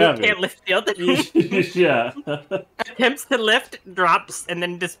 no, Newt can't lift shield. Yeah. Attempts to lift, drops, and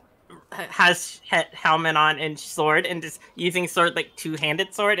then just has helmet on and sword, and just using sword like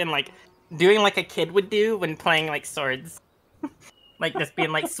two-handed sword, and like doing like a kid would do when playing like swords. Like just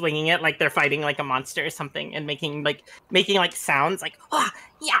being like swinging it like they're fighting like a monster or something, and making like sounds like, oh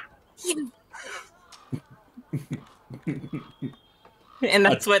yeah. And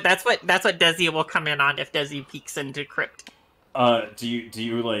that's what Desi will come in on if Desi peeks into crypt. Do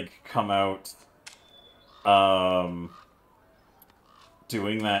you like come out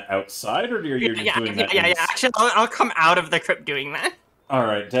doing that outside, or are you doing that? Yeah. Actually, I'll come out of the crypt doing that. All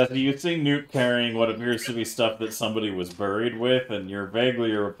right, Desi, you see Newt carrying what appears to be stuff that somebody was buried with, and you're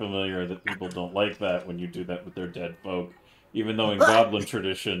vaguely familiar that people don't like that when you do that with their dead folk, even though in goblin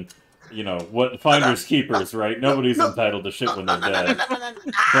tradition, you know, what finders keepers, right? Nobody's entitled to shit when they're dead.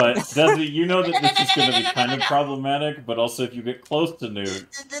 But, Desi, you know that this is going to be kind of problematic, but also if you get close to Newt,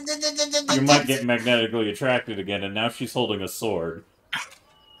 you might get magnetically attracted again, and now she's holding a sword.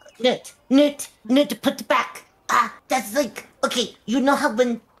 Newt, put it back. That's like, okay, you know how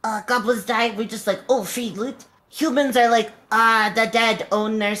when goblins die, we're just like, oh, free loot? Humans are like, the dead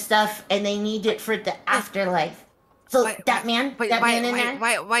own their stuff, and they need it for the afterlife. So man in there?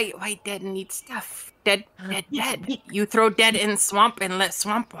 Why dead need stuff? Dead. You throw dead in swamp and let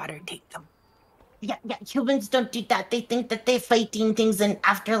swamp water take them. Yeah, humans don't do that. They think that they're fighting things in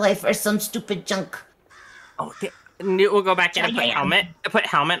afterlife or some stupid junk. Oh, Newt will go back in and put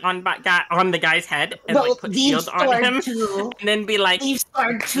helmet on the guy's head and like put shield on him, and then be like, "You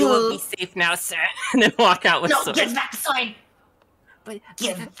will be safe now, sir," and then walk out with sword. No, give back sword.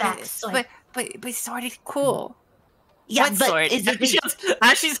 Give back sword. But sword is cool. Yeah, what sword?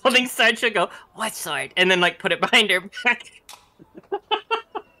 As she's holding sword, she'll go, "What sword?" And then like put it behind her back.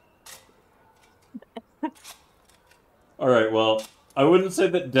 All right. Well, I wouldn't say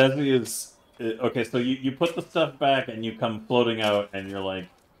that Desi is. Okay, so you put the stuff back and you come floating out and you're like,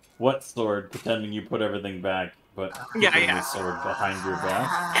 what sword? Pretending you put everything back, but putting the sword behind your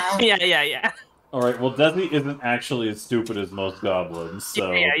back. Yeah. Alright, well Desi isn't actually as stupid as most goblins,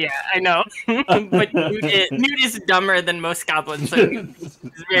 so... Yeah, I know. But Newt is dumber than most goblins, so he's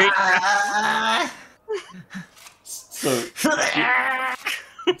very... So...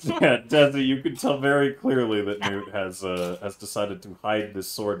 Yeah, Desi, you can tell very clearly that Newt has decided to hide this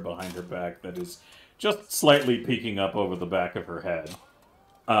sword behind her back that is just slightly peeking up over the back of her head.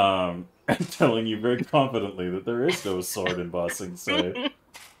 And telling you very confidently that there is no sword in Ba Sing Se.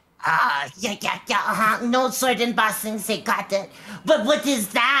 No sword in Ba Sing Se, got it. But what is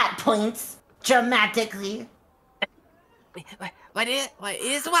that, points? Dramatically. What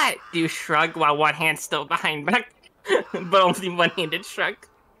is what? You shrug while one hand's still behind back, but only one-handed shrug.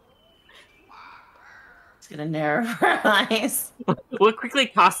 Gonna narrow her eyes. We'll quickly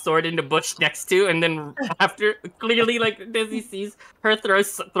toss sword into bush next to, and then after clearly like Desi sees her throw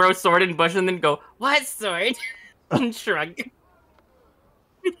sword in bush, and then go, "What sword?" and shrug.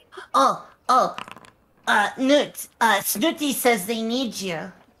 Newt, Snooty says they need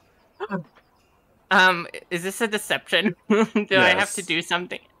you. Is this a deception? Do I have to do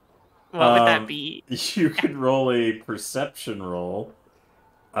something? What would that be? You could roll a perception roll.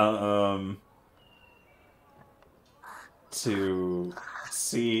 To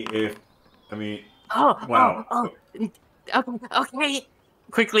see if, I mean, okay.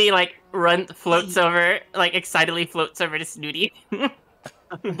 Quickly, like, excitedly floats over to Snooty,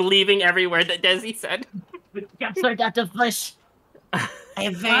 believing every word that Desi said. Get sword out of bush. I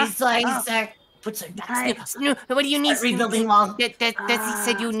am very sorry, Oh. sir. Put her back. What do you need, Start rebuilding Snooty? wall. Desi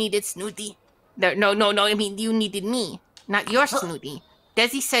said you needed Snooty. No. I mean, you needed me, not your Snooty.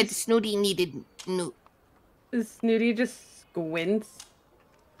 Desi said Snooty needed Newt. Snooty just squints.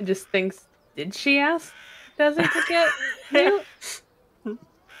 And just thinks, did she ask Desi to get Newt?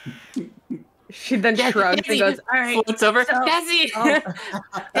 She then shrugs and goes, all right. Floats over. so- Desi! Oh.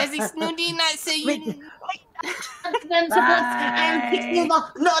 Desi, Snooty not say you... Wait. I'm kicking him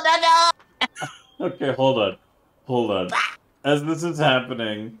off. No. Okay, hold on. As this is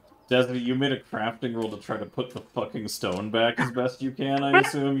happening, Desi, you made a crafting roll to try to put the fucking stone back as best you can, I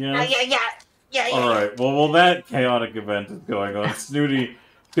assume, yes? Yeah. Alright, well, that chaotic event is going on. Snooty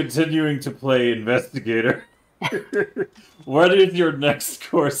continuing to play investigator. What is your next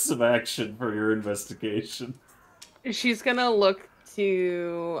course of action for your investigation? She's gonna look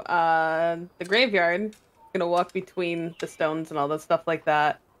to the graveyard, gonna walk between the stones and all that stuff like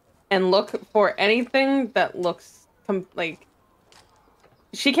that, and look for anything that looks like...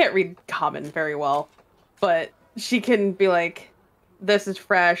 She can't read common very well, but she can be like, this is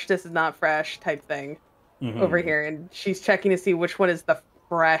fresh, this is not fresh type thing over here, and she's checking to see which one is the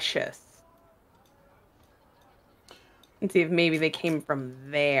freshest. And see if maybe they came from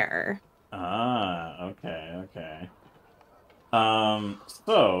there. Ah, okay.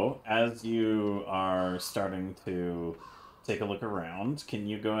 So, as you are starting to take a look around, can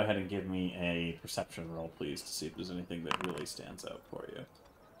you go ahead and give me a perception roll, please, to see if there's anything that really stands out for you?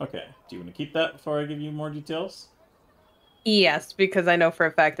 Okay, do you want to keep that before I give you more details? Yes, because I know for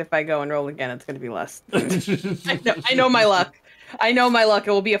a fact if I go and roll again, it's going to be less. I know my luck. I know my luck.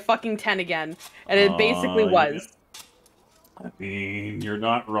 It will be a fucking 10 again. And it basically was. Yeah. I mean, you're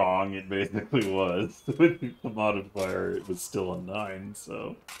not wrong. It basically was. With the modifier, it was still a 9,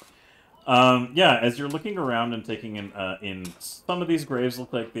 so... yeah, as you're looking around and taking in some of these graves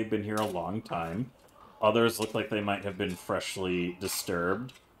look like they've been here a long time. Others look like they might have been freshly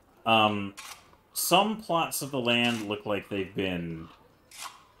disturbed. Some plots of the land look like they've been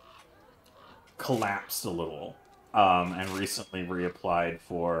collapsed a little, and recently reapplied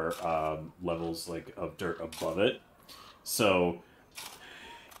for levels of dirt above it. So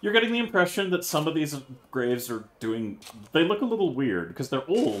you're getting the impression that some of these graves are they look a little weird because they're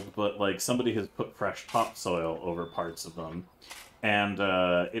old, but somebody has put fresh topsoil over parts of them. And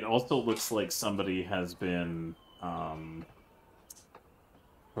it also looks like somebody has been,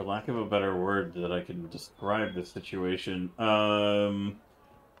 for lack of a better word that I can describe the situation,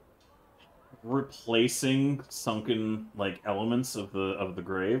 replacing sunken elements of the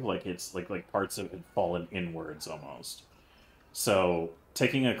grave, it's like parts of it had fallen inwards almost. So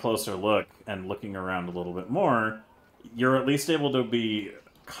taking a closer look and looking around a little bit more, you're at least able to be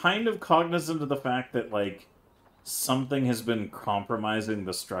kind of cognizant of the fact that something has been compromising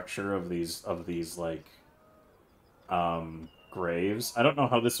the structure of these graves. I don't know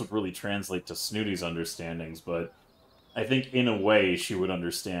how this would really translate to Snooty's understandings, but I think in a way she would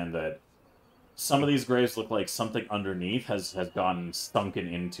understand that some of these graves look like something underneath has gotten sunken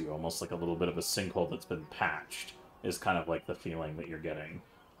into, almost like a little bit of a sinkhole that's been patched, is kind of the feeling that you're getting.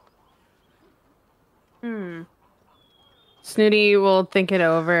 Snooty will think it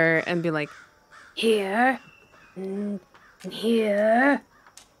over and be like, Here. Here.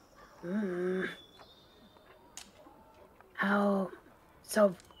 How?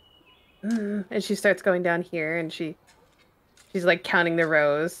 So. and she starts going down here, and she's counting the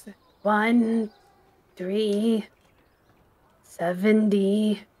rows. 1, 3,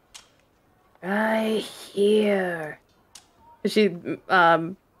 70. Right here. She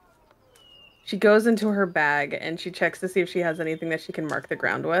goes into her bag and she checks to see if she has anything that she can mark the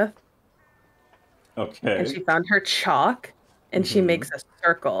ground with. Okay. And she found her chalk, and she makes a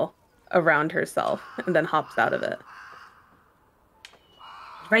circle around herself and then hops out of it.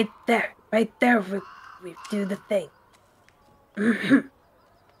 Right there. We do the thing. And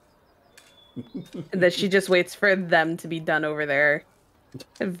then she just waits for them to be done over there,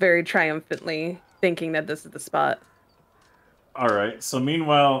 very triumphantly, thinking that this is the spot. Alright, so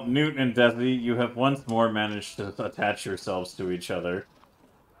meanwhile, Newt and Desi, you have once more managed to attach yourselves to each other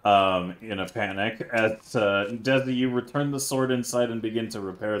in a panic. As Desi, you return the sword inside and begin to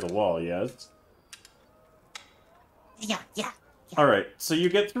repair the wall, yes? Yeah. Alright, so you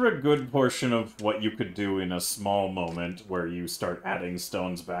get through a good portion of what you could do in a small moment where you start adding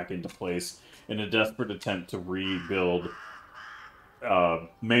stones back into place in a desperate attempt to rebuild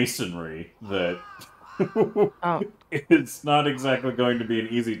masonry that it's not exactly going to be an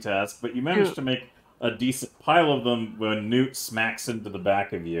easy task, but you managed to make a decent pile of them when Newt smacks into the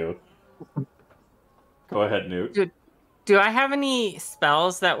back of you. Go ahead, Newt. Do I have any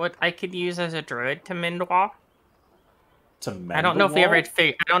spells that I could use as a druid to mend wall? To mend I don't the know if we wall?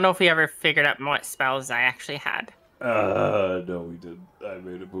 ever figured out what spells I actually had. No, we didn't. I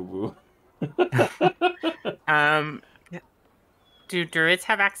made a boo boo. Do druids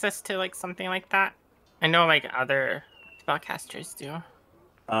have access to like something like that? I know like other spellcasters do.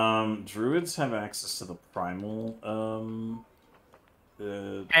 Druids have access to the primal.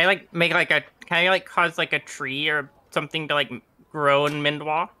 Can I like make like a? Can I like cause like a tree or something to like grow and mend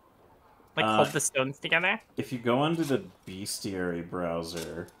wall? Like hold the stones together? If you go onto the bestiary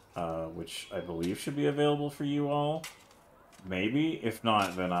browser, which I believe should be available for you all, maybe. If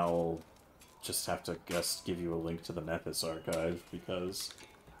not, then I'll just have to give you a link to the Nethys archive, because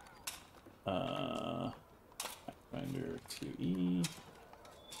Pathfinder 2E.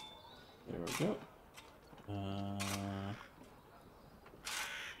 There we go.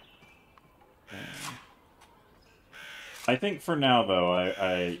 I think for now,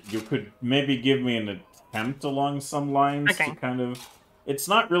 though, you could maybe give me an attempt along some lines to kind of. It's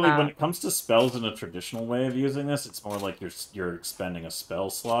not really when it comes to spells in a traditional way of using this. It's more like you're expending a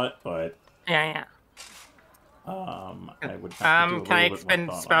spell slot, but yeah. I would have to do a can I little bit more expend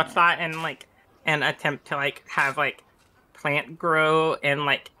thought spell on that. slot and like and attempt to like have like plant grow and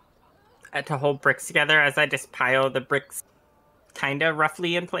like to hold bricks together as I just pile the bricks kind of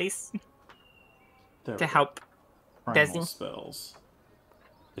roughly in place to help Primal Desi? spells.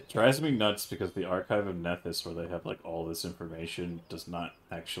 It drives me nuts because the Archive of Nethys, where they have like all this information, does not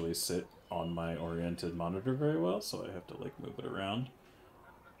actually sit on my oriented monitor very well, so I have to like move it around.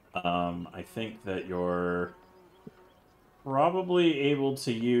 I think that you're probably able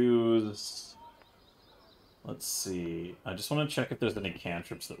to use. Let's see. I just want to check if there's any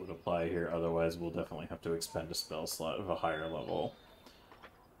cantrips that would apply here. Otherwise, we'll definitely have to expend a spell slot of a higher level.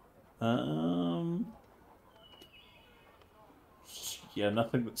 Yeah,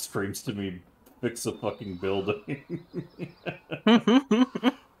 nothing that screams to me, fix a fucking building.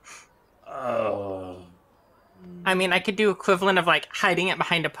 I mean, I could do equivalent of like hiding it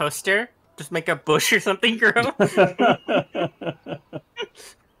behind a poster. Just make a bush or something grow.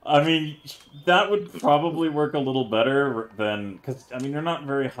 I mean, that would probably work a little better than... Because, I mean, you're not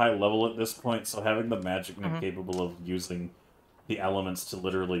very high level at this point, so having the magic capable of using the elements to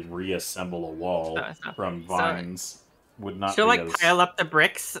literally reassemble a wall from vines would not She'll be like pile up the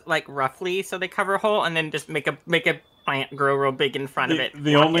bricks like roughly so they cover a hole, and then just make a plant grow real big in front of it.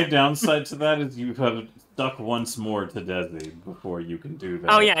 The only downside to that is you have stuck once more to Desi before you can do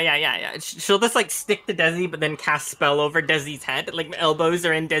that. Oh yeah. She'll just like stick to Desi, but then cast spell over Desi's head. Like elbows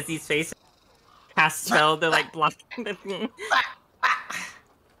are in Desi's face. Cast spell to like block the thing.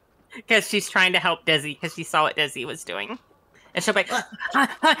 Because she's trying to help Desi because she saw what Desi was doing, and she'll be like, "I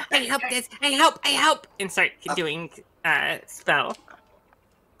help, Desi! I help!" and start doing spell.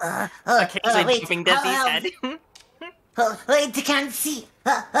 Occasionally jumping Desi's head. Wait, I can't see.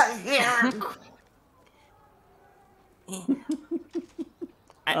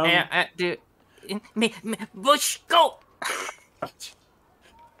 Bush, go!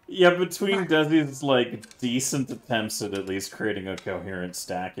 Yeah, between Desi's like decent attempts at least creating a coherent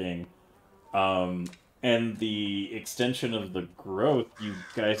stacking, and the extension of the growth, you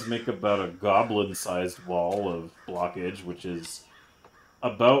guys make about a goblin-sized wall of blockage, which is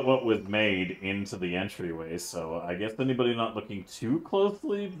about what was made into the entryway. So I guess anybody not looking too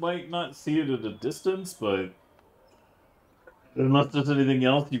closely might not see it at a distance, but unless there's anything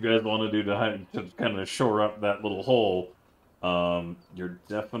else you guys want to do to kind of shore up that little hole, you're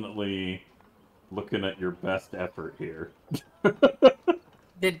definitely looking at your best effort here.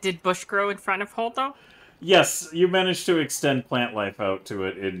 Did bush grow in front of hole though? Yes, you managed to extend plant life out to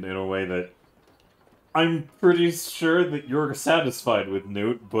it in a way that I'm pretty sure that you're satisfied with,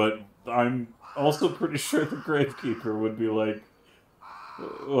 Newt, but I'm also pretty sure the Gravekeeper would be like,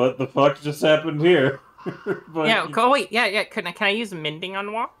 what the fuck just happened here? But yeah, wait, yeah. Can I use mending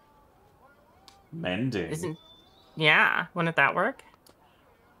on wall? Mending? Yeah, wouldn't that work?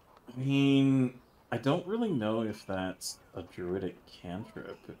 I mean, I don't really know if that's a druidic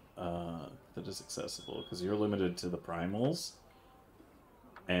cantrip that is accessible, because you're limited to the primals.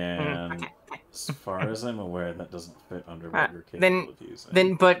 And as far as I'm aware, that doesn't fit under what you're capable of using.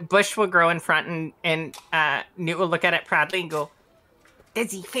 Then bush will grow in front, and Newt will look at it proudly and go,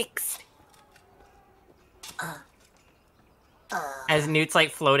 "Desi fixed." As Newt's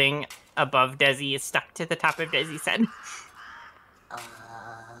like floating above Desi, is stuck to the top of Desi's head.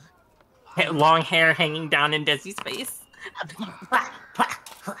 Long hair hanging down in Desi's face.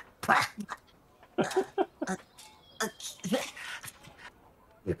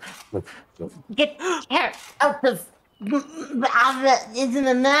 Get hair out of Isn't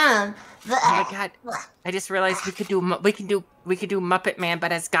a man. Oh my god! I just realized we could do Muppet Man,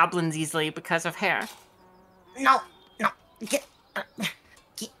 but as goblins easily because of hair. No. Get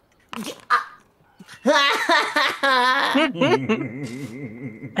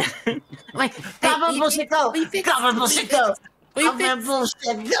Wait, Cover bullshit go. Cover bullshit go. Cover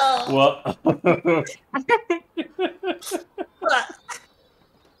bullshit go. Well,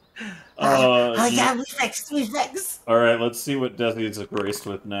 Oh yeah, we fixed. all right, let's see what Desi is graced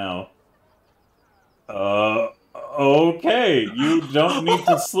with now. Okay, you don't need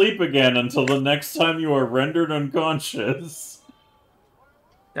to sleep again until the next time you are rendered unconscious.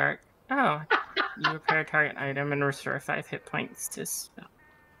 Dark. Oh, you repair a target item and restore 5 hit points to spell.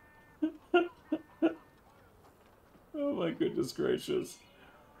 Oh my goodness gracious.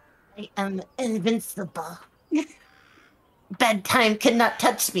 I am invincible. Bedtime cannot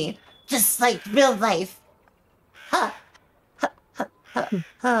touch me, just like real life. Ha.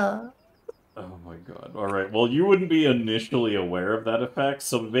 Oh my god. Alright, well, you wouldn't be initially aware of that effect,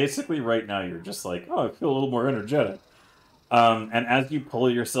 so basically right now you're just like, oh, I feel a little more energetic. And as you pull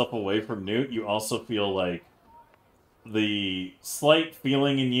yourself away from Newt, you also feel like the slight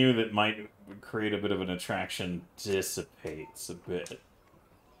feeling in you that might create a bit of an attraction dissipates a bit.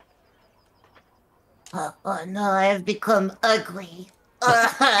 Oh no, I have become ugly.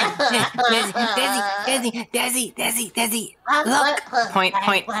 Desi, look!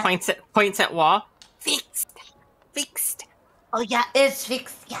 Points at wall. Fixed. Oh yeah, it's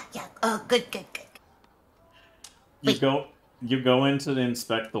fixed. Yeah. Oh, good. You go in to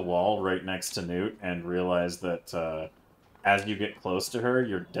inspect the wall right next to Newt and realize that as you get close to her,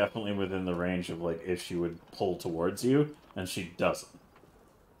 you're definitely within the range of like if she would pull towards you, and she doesn't.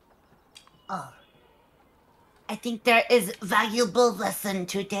 Oh. I think there is valuable lesson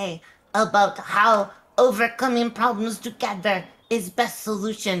today about how overcoming problems together is best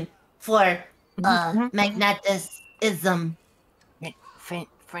solution for magnetism.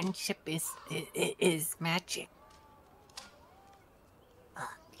 Friendship is magic.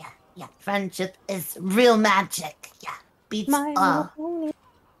 Yeah. Friendship is real magic. Yeah. Beats all.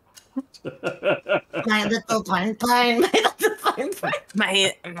 My little pine.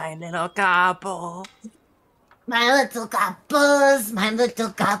 My little gobble. My little gobbles.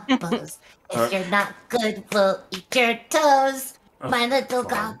 If you're not good, we'll eat your toes. My little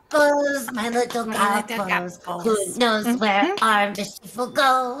gobbles. Who knows where our mischief will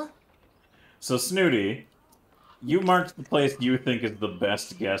go? So, Snooty, you marked the place you think is the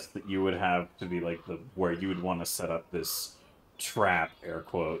best guess that you would have to be like where you would want to set up this trap, air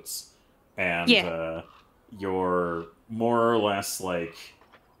quotes, and you're more or less like,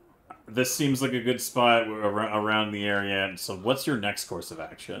 this seems like a good spot around the area. And so, what's your next course of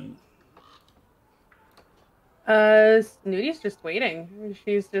action? Snooty's just waiting.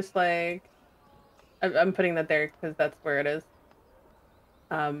 She's just like, I'm putting that there because that's where it is.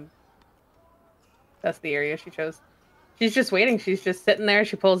 That's the area she chose. She's just waiting. She's just sitting there.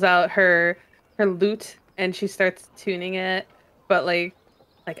 She pulls out her lute and she starts tuning it, but like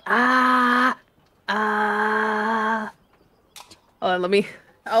Hold on, let me.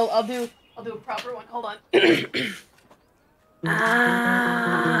 I'll do a proper one. Hold on.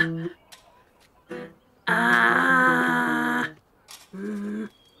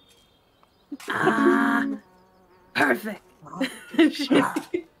 Perfect.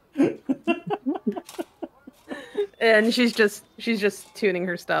 And she's just tuning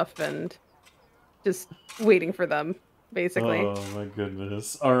her stuff and just waiting for them, basically. Oh my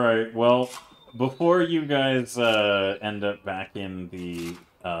goodness. Alright, well, before you guys end up back in the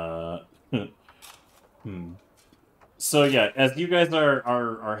So yeah, as you guys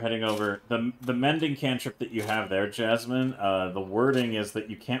are heading over, the mending cantrip that you have there, Jasmine, the wording is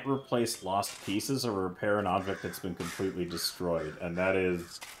that you can't replace lost pieces or repair an object that's been completely destroyed, and that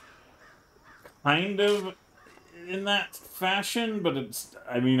is kind of in that fashion, but it's,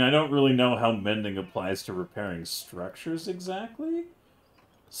 I mean, I don't really know how mending applies to repairing structures exactly.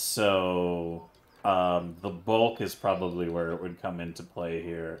 So, the bulk is probably where it would come into play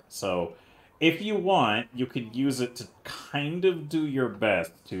here. So, if you want, you could use it to kind of do your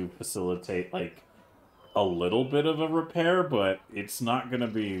best to facilitate, like, a little bit of a repair, but it's not going to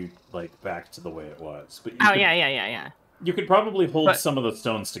be, like, back to the way it was. But Yeah. You could probably hold some of the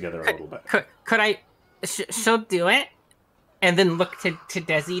stones together a little bit. Could I... she'll do it, and then look to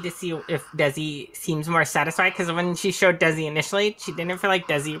Desi to see if Desi seems more satisfied, because when she showed Desi initially, she didn't feel like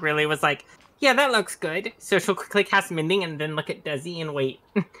Desi really was like, yeah, that looks good. So she'll quickly cast Mending and then look at Desi and wait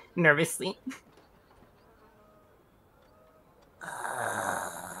nervously.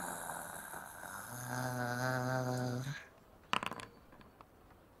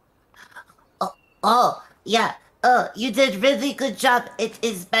 Oh, yeah. Oh, you did really good job. It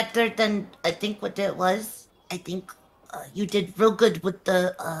is better than I think what it was. I think you did real good with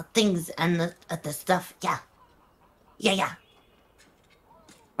the things and the stuff. Yeah. Yeah, yeah.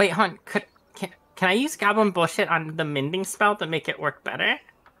 Wait, hon, can I use goblin bullshit on the mending spell to make it work better?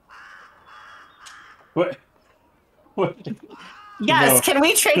 What? What? Yes, No. can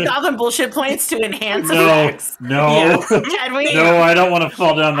we trade goblin bullshit points to enhance No, effects? no, Can we? no! I don't want to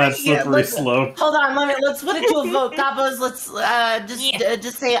fall down that Yeah, slippery slope. Hold on, let's put it to a vote. Goblins, let's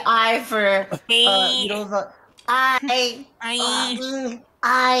just say I for you know vote. I.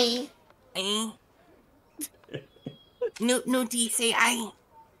 Newt, say I.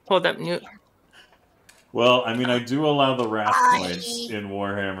 Hold up, Newt. Well, I mean, I do allow the wrath points in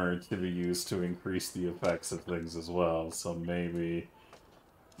Warhammer to be used to increase the effects of things as well, so maybe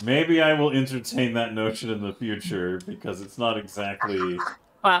I will entertain that notion in the future, because it's not exactly...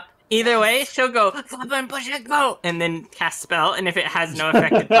 Well, either way, she'll go, Goblin, push it, go! And then cast spell, and if it has no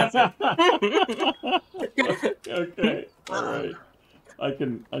effect, it doesn't. Okay, alright. I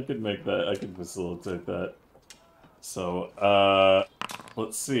can make that, I can facilitate that. So,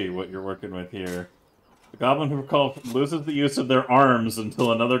 let's see what you're working with here. The goblin who loses the use of their arms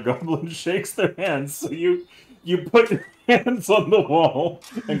until another goblin shakes their hands. So you put your hands on the wall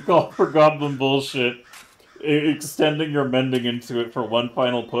and call for goblin bullshit, extending your mending into it for one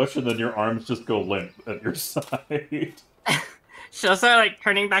final push, and then your arms just go limp at your side. She'll start like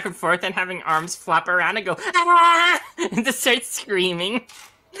turning back and forth and having arms flop around and go, ah! And just start screaming.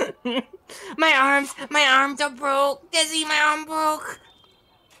 My arms are broke. Desi, my arm broke.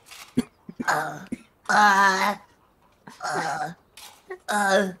 Wait,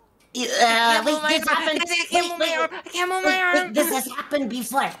 this happened. I can't move my arm. Wait, this has happened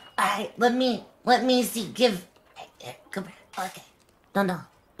before. Alright, let me see. Come here. Okay. No,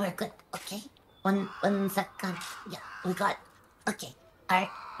 we're good. Okay. One second. Yeah, we got. Okay. Alright.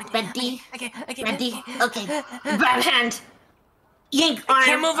 Ready? Okay. Ready? Okay. Grab hand. Yank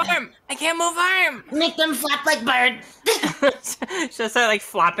arm. I can't move arm. Make them flap like bird. She'll start like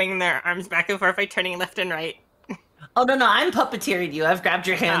flopping their arms back and forth by turning left and right. Oh no, I'm puppeteering you. I've grabbed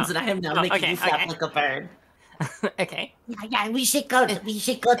your hands and I am now making you flap like a bird. Okay. Yeah, we should go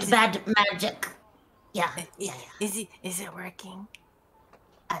to bad magic. Yeah. Is it working?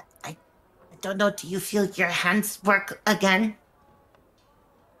 I don't know. Do you feel your hands work again?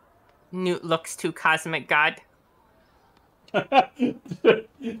 Newt looks to Cosmic God.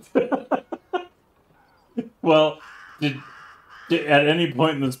 Well, did at any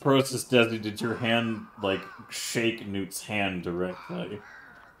point in this process, Desi, did your hand like shake Newt's hand directly?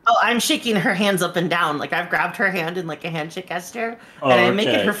 Oh, I'm shaking her hands up and down. Like I've grabbed her hand in like a handshake gesture, and I'm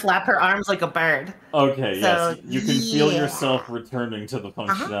making her flap her arms like a bird. Okay, so, yes, you can feel yourself returning to the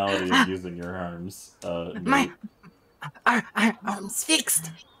functionality of using your arms. My arms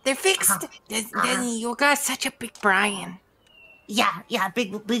fixed. They're fixed. Desi, you got such a big Brian. Yeah,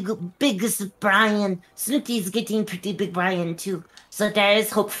 biggest Brian. Snooty's getting pretty big Brian too. So there is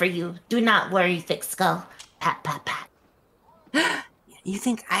hope for you. Do not worry, thick skull. Pat, pat, pat. You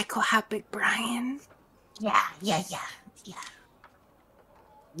think I could have big Brian? Yeah.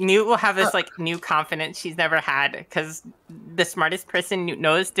 Newt will have this like new confidence she's never had because the smartest person Newt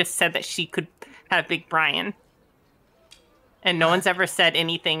knows just said that she could have big Brian. And no one's ever said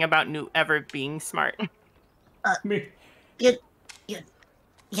anything about Newt ever being smart.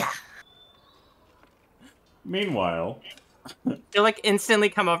 Yeah. Meanwhile, He'll like instantly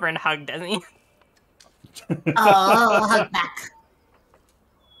come over and hug, doesn't he? Oh, hug back.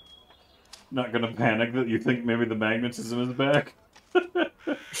 not gonna panic that you think maybe the magnetism is back?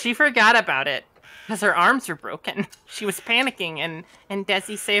 She forgot about it because her arms were broken. She was panicking, and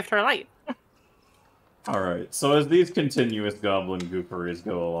Desi saved her life. Alright, so as these continuous goblin gooferys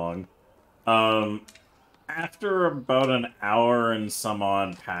go along, after about an hour and some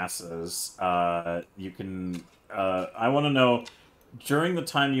odd passes, you can, I want to know, during the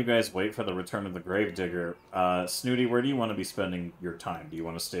time you guys wait for the return of the Gravedigger, Snooty, where do you want to be spending your time? Do you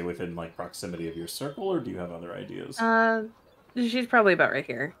want to stay within, like, proximity of your circle, or do you have other ideas? She's probably about right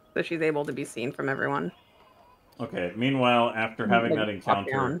here, so she's able to be seen from everyone. Okay, meanwhile, after having that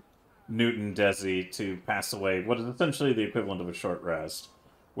encounter, down. Newt and Desi to pass away what is essentially the equivalent of a short rest,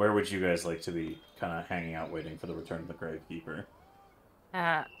 where would you guys like to be kind of hanging out waiting for the return of the Gravekeeper?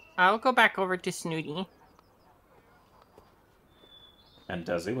 I'll go back over to Snooty. And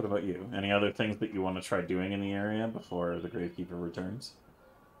Desi, what about you? Any other things that you want to try doing in the area before the Gravekeeper returns?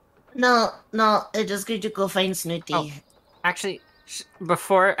 No, I just going to go find Snooty. Oh, actually, she'll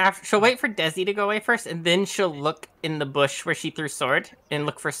wait for Desi to go away first, and then she'll look in the bush where she threw Sword and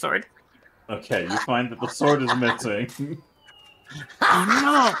look for Sword. Okay, you find that the sword is missing. Oh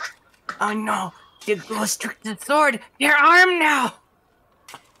no! Oh no! The ghost took the sword! Your arm now!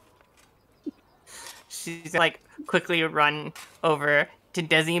 She's like quickly run over to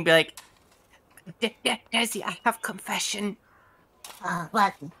Desi and be like, Desi, I have confession.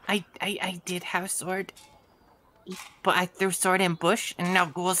 What? I did have sword. But I threw sword in bush and now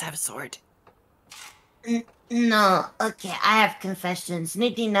ghouls have sword. No, okay, I have confessions.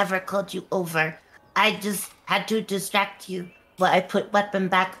 Snooty never called you over. I just had to distract you. But I put weapon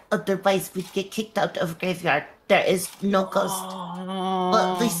back, otherwise we'd get kicked out of graveyard. There is no ghost. Oh.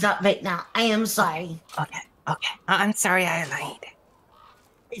 Well, at least not right now. I am sorry. Okay. I'm sorry I lied.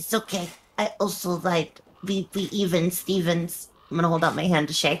 It's okay. I also lied. We even Stevens. I'm gonna hold out my hand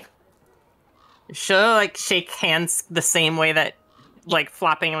to shake. She'll like shake hands the same way that, like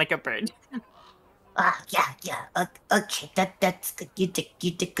flopping like a bird. Yeah. Okay, that's good. You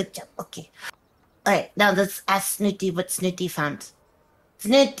did good job. Okay. All right, now let's ask Snooty what Snooty found.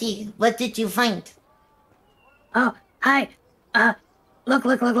 Snooty, what did you find? Oh, hi.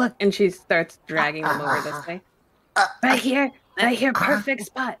 Look. And she starts dragging them over this way. Right here, perfect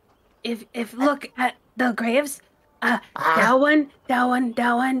spot. If look at the graves, that one,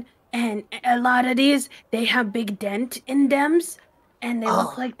 and a lot of these, they have big dent in them, and they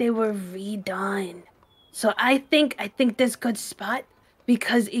look like they were redone. So I think this good spot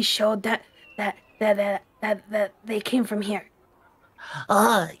because it showed that they came from here.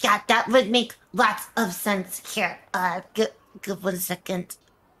 Oh, yeah, that would make lots of sense here. Give 1 second.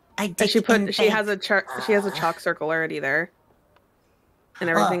 And she has a chalk circle already there. And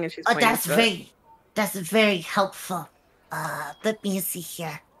everything, and she's pointing to it. That's very helpful. Let me see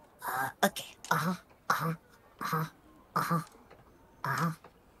here. Okay.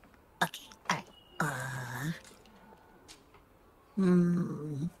 Okay, alright.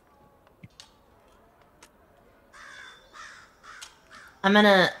 I'm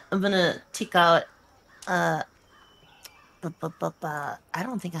gonna take out I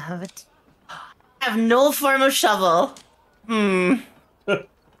don't think I have it. I have no form of shovel.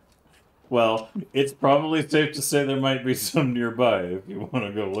 Well, it's probably safe to say there might be some nearby if you want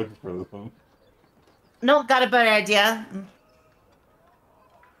to go look for them. No, got a better idea.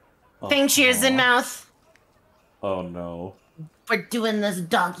 Fang shears in mouth. Oh no. We're doing this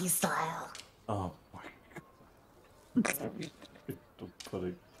doggy style. Oh my god.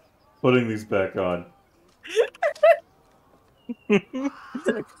 Putting these back on.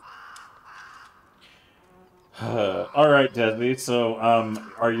 All right, Desi. So,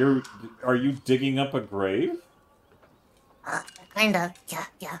 are you digging up a grave? Kinda.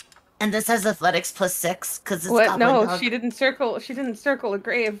 Yeah. And this has athletics +6 because it's What? goblin No, dog. she didn't circle a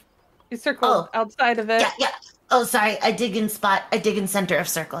grave. She circled outside of it. Yeah. Oh, sorry. I dig in center of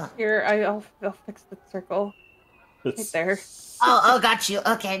circle. Here, I'll fix the circle. Right there. Oh, got you.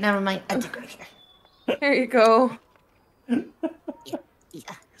 Okay, never mind. I dig right here. There you go.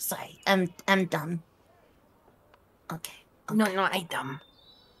 Yeah. Sorry. I'm dumb. Okay. No, I dumb.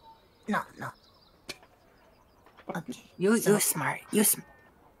 No. Okay. You smart.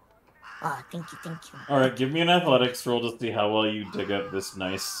 Oh, thank you. All right, give me an athletics roll to see how well you dig up this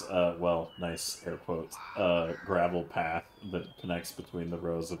nice, nice air quotes, gravel path that connects between the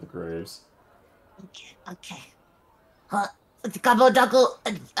rows of the graves. Okay. With gobble doggle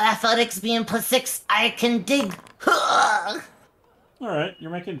athletics being +6, I can dig. All right,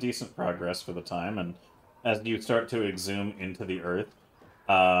 you're making decent progress for the time, and as you start to exhume into the earth,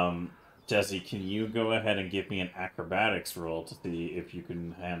 Desi, can you go ahead and give me an acrobatics roll to see if you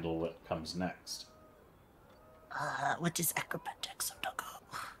can handle what comes next? What is acrobatics?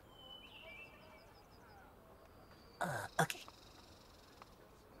 Okay.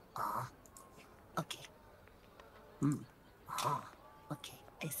 Okay. Okay,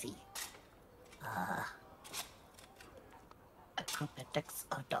 I see. Acrobatics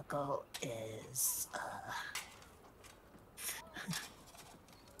of doggo is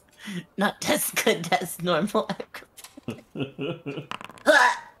not as good as normal acrobatics.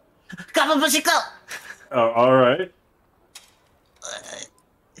 Kababushiko! Oh, all right.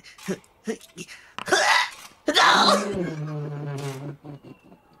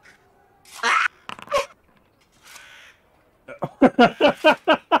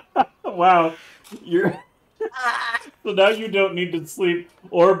 Wow, you're so now you don't need to sleep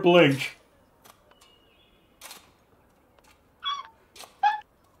or blink.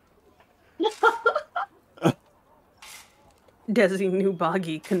 Desi new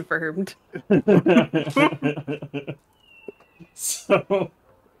boggy confirmed. So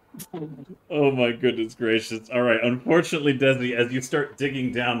Oh my goodness gracious. All right. Unfortunately, Desi, as you start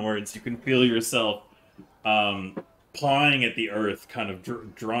digging downwards, you can feel yourself um, pawing at the earth, kind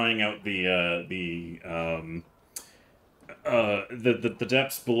of drawing out the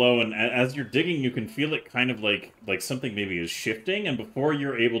depths below. And as you're digging, you can feel it kind of like something maybe is shifting. And before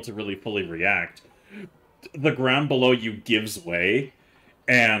you're able to really fully react, the ground below you gives way,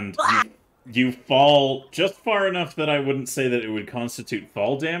 and you fall just far enough that I wouldn't say that it would constitute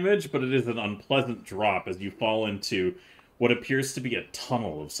fall damage, but it is an unpleasant drop as you fall into what appears to be a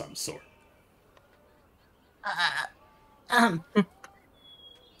tunnel of some sort. Um,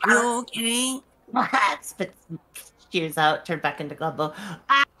 You okay? spits shears out, turned back into Gobbo.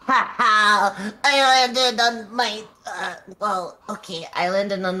 I landed on my, I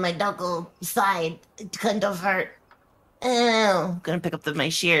landed on my double side. It kind of hurt. I'm gonna pick up my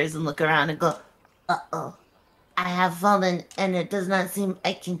shears and look around and go, uh-oh. I have fallen, and it does not seem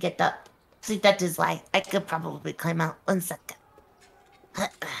I can get up. See, that is why I could probably climb out. 1 second.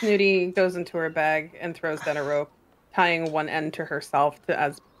 Snooty goes into her bag and throws down a rope, tying one end to herself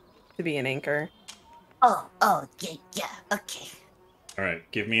to be an anchor. Oh, yeah, okay. All right,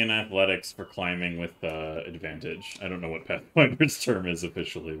 give me an athletics for climbing with advantage. I don't know what Pathfinder's term is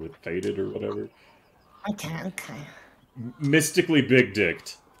officially, with fated or whatever. Okay. Mystically big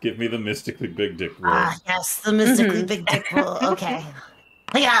dicked. Give me the mystically big dick roll. Ah, yes, the mystically big dick roll. Okay.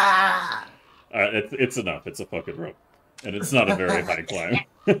 Yeah. It's enough. It's a fucking rope. And it's not a very high climb.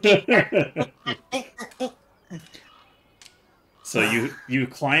 So you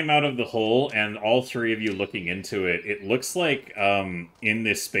climb out of the hole, and all three of you looking into it, it looks like in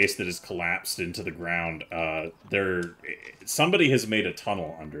this space that is collapsed into the ground, somebody has made a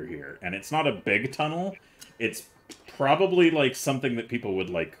tunnel under here. And it's not a big tunnel. It's probably like something that people would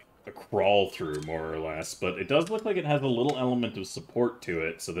like crawl through, more or less. But it does look like it has a little element of support to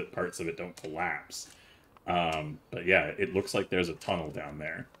it so that parts of it don't collapse. But yeah, it looks like there's a tunnel down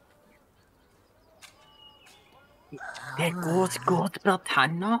there. That goes built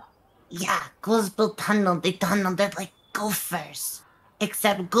tunnel? Yeah, ghouls built tunnel. They tunnel. They're like gophers.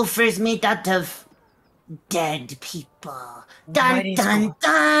 Except gophers made out of dead people. Dun, dun,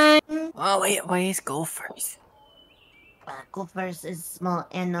 dun! Oh, wait, what is gophers? Gophers is a small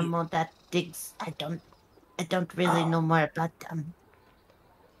animal that digs. I don't really know more about them.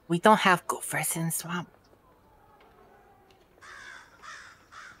 We don't have gophers in the swamp.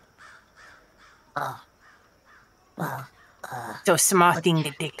 Oh. Well, So small thing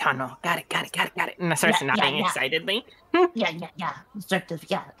to dig tunnel. Got it. And I start nodding excitedly. yeah. Sort of,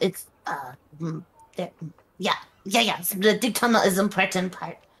 yeah. It's, yeah. So the dig tunnel is important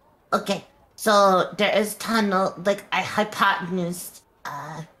part. Okay, so there is tunnel, like I hypotenused,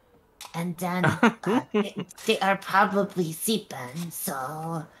 and then they are probably seeping,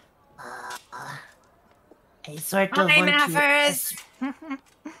 so, I sort of want to...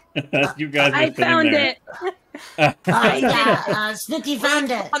 You guys I are sitting found there. it. Snooty found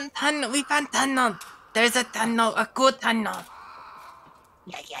it. We found tunnel. There's a tunnel, a good tunnel.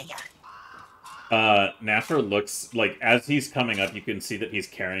 Yeah. Naffer looks like, as he's coming up, you can see that he's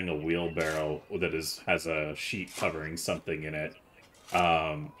carrying a wheelbarrow that has a sheet covering something in it.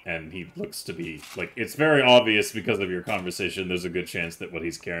 And he looks to be like, it's very obvious because of your conversation. There's a good chance that what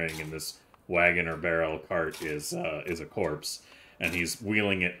he's carrying in this wagon or barrel cart is a corpse. And he's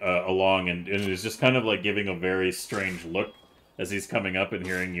wheeling it along, and is just kind of like giving a very strange look as he's coming up and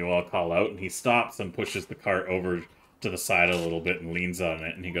hearing you all call out. And he stops and pushes the cart over to the side a little bit and leans on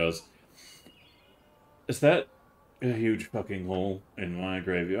it, and he goes, "Is that a huge fucking hole in my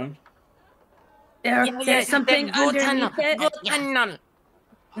graveyard?" There's something underneath it. Good tunnel.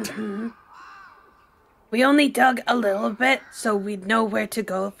 Mhm. We only dug a little bit so we'd know where to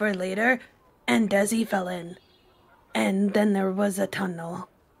go for later, and Desi fell in. And then there was a tunnel.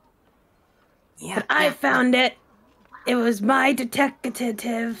 Yeah, But I found it. It was my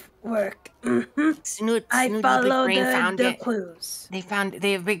detective work. Snoot, I Snooty followed Big Brain found the it. clues. Big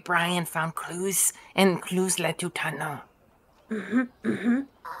Brian found clues, and clues led to tunnel.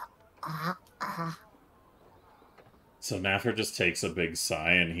 So Naffer just takes a big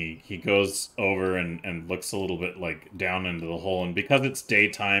sigh, and he goes over and looks a little bit like down into the hole. And because it's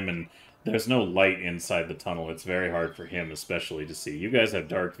daytime and there's no light inside the tunnel, it's very hard for him especially to see. You guys have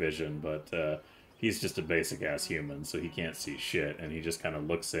dark vision, but he's just a basic-ass human, so he can't see shit. And he just kind of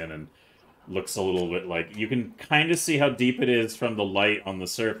looks in and looks a little bit like... You can kind of see how deep it is from the light on the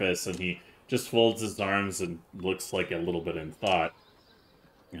surface, and he just folds his arms and looks like a little bit in thought.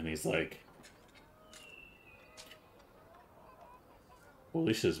 And he's like... Well,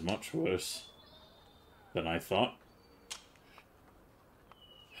 this is much worse than I thought.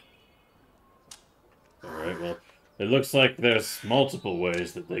 Alright, well, it looks like there's multiple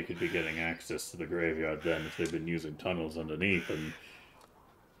ways that they could be getting access to the graveyard then if they've been using tunnels underneath, and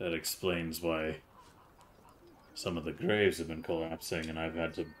that explains why some of the graves have been collapsing, and I've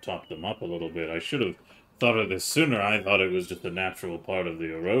had to top them up a little bit. I should have thought of this sooner. I thought it was just a natural part of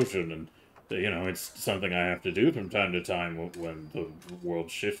the erosion, and, you know, it's something I have to do from time to time when the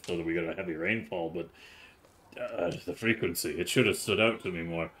world shifts so that we get a heavy rainfall, but the frequency, it should have stood out to me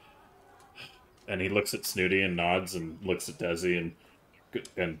more. And he looks at Snooty and nods, and looks at Desi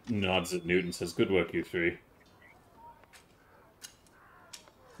and nods at Newt and says, "Good work, you three."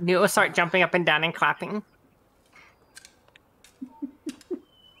 Newt will start jumping up and down and clapping.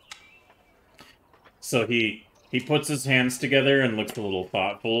 So he puts his hands together and looks a little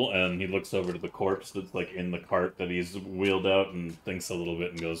thoughtful, and he looks over to the corpse that's like in the cart that he's wheeled out and thinks a little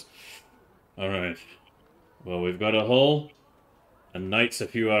bit and goes, "All right, well, we've got a hole, and night's a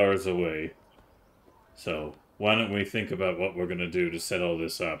few hours away. So why don't we think about what we're going to do to set all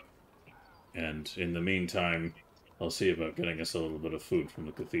this up? And in the meantime, I'll see about getting us a little bit of food from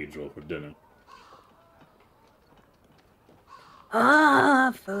the cathedral for dinner."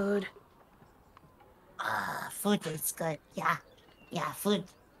 Ah, food. Food is good. Yeah, food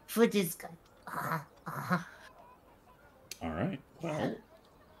is good. All right. Well,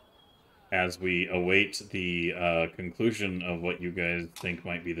 as we await the conclusion of what you guys think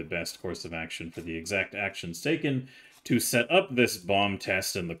might be the best course of action for the exact actions taken to set up this bomb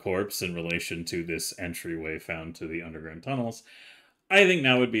test in the corpse in relation to this entryway found to the underground tunnels, I think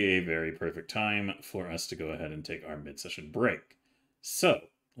now would be a very perfect time for us to go ahead and take our mid-session break. So,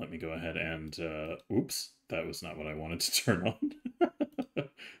 let me go ahead and, oops, that was not what I wanted to turn on.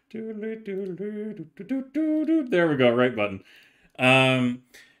 There we go, right button.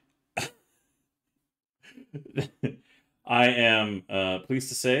 I am pleased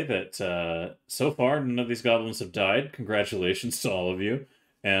to say that so far none of these goblins have died. Congratulations to all of you.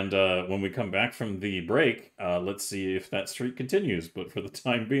 And when we come back from the break, let's see if that streak continues. But for the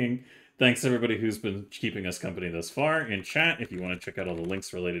time being, thanks everybody who's been keeping us company thus far in chat. If you want to check out all the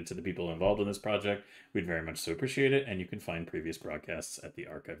links related to the people involved in this project, we'd very much so appreciate it. And you can find previous broadcasts at the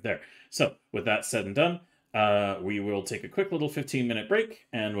archive there. So with that said and done, we will take a quick little 15-minute break.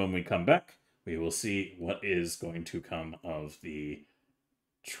 And when we come back, we will see what is going to come of the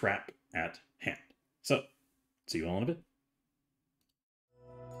trap at hand. So, see you all in a bit.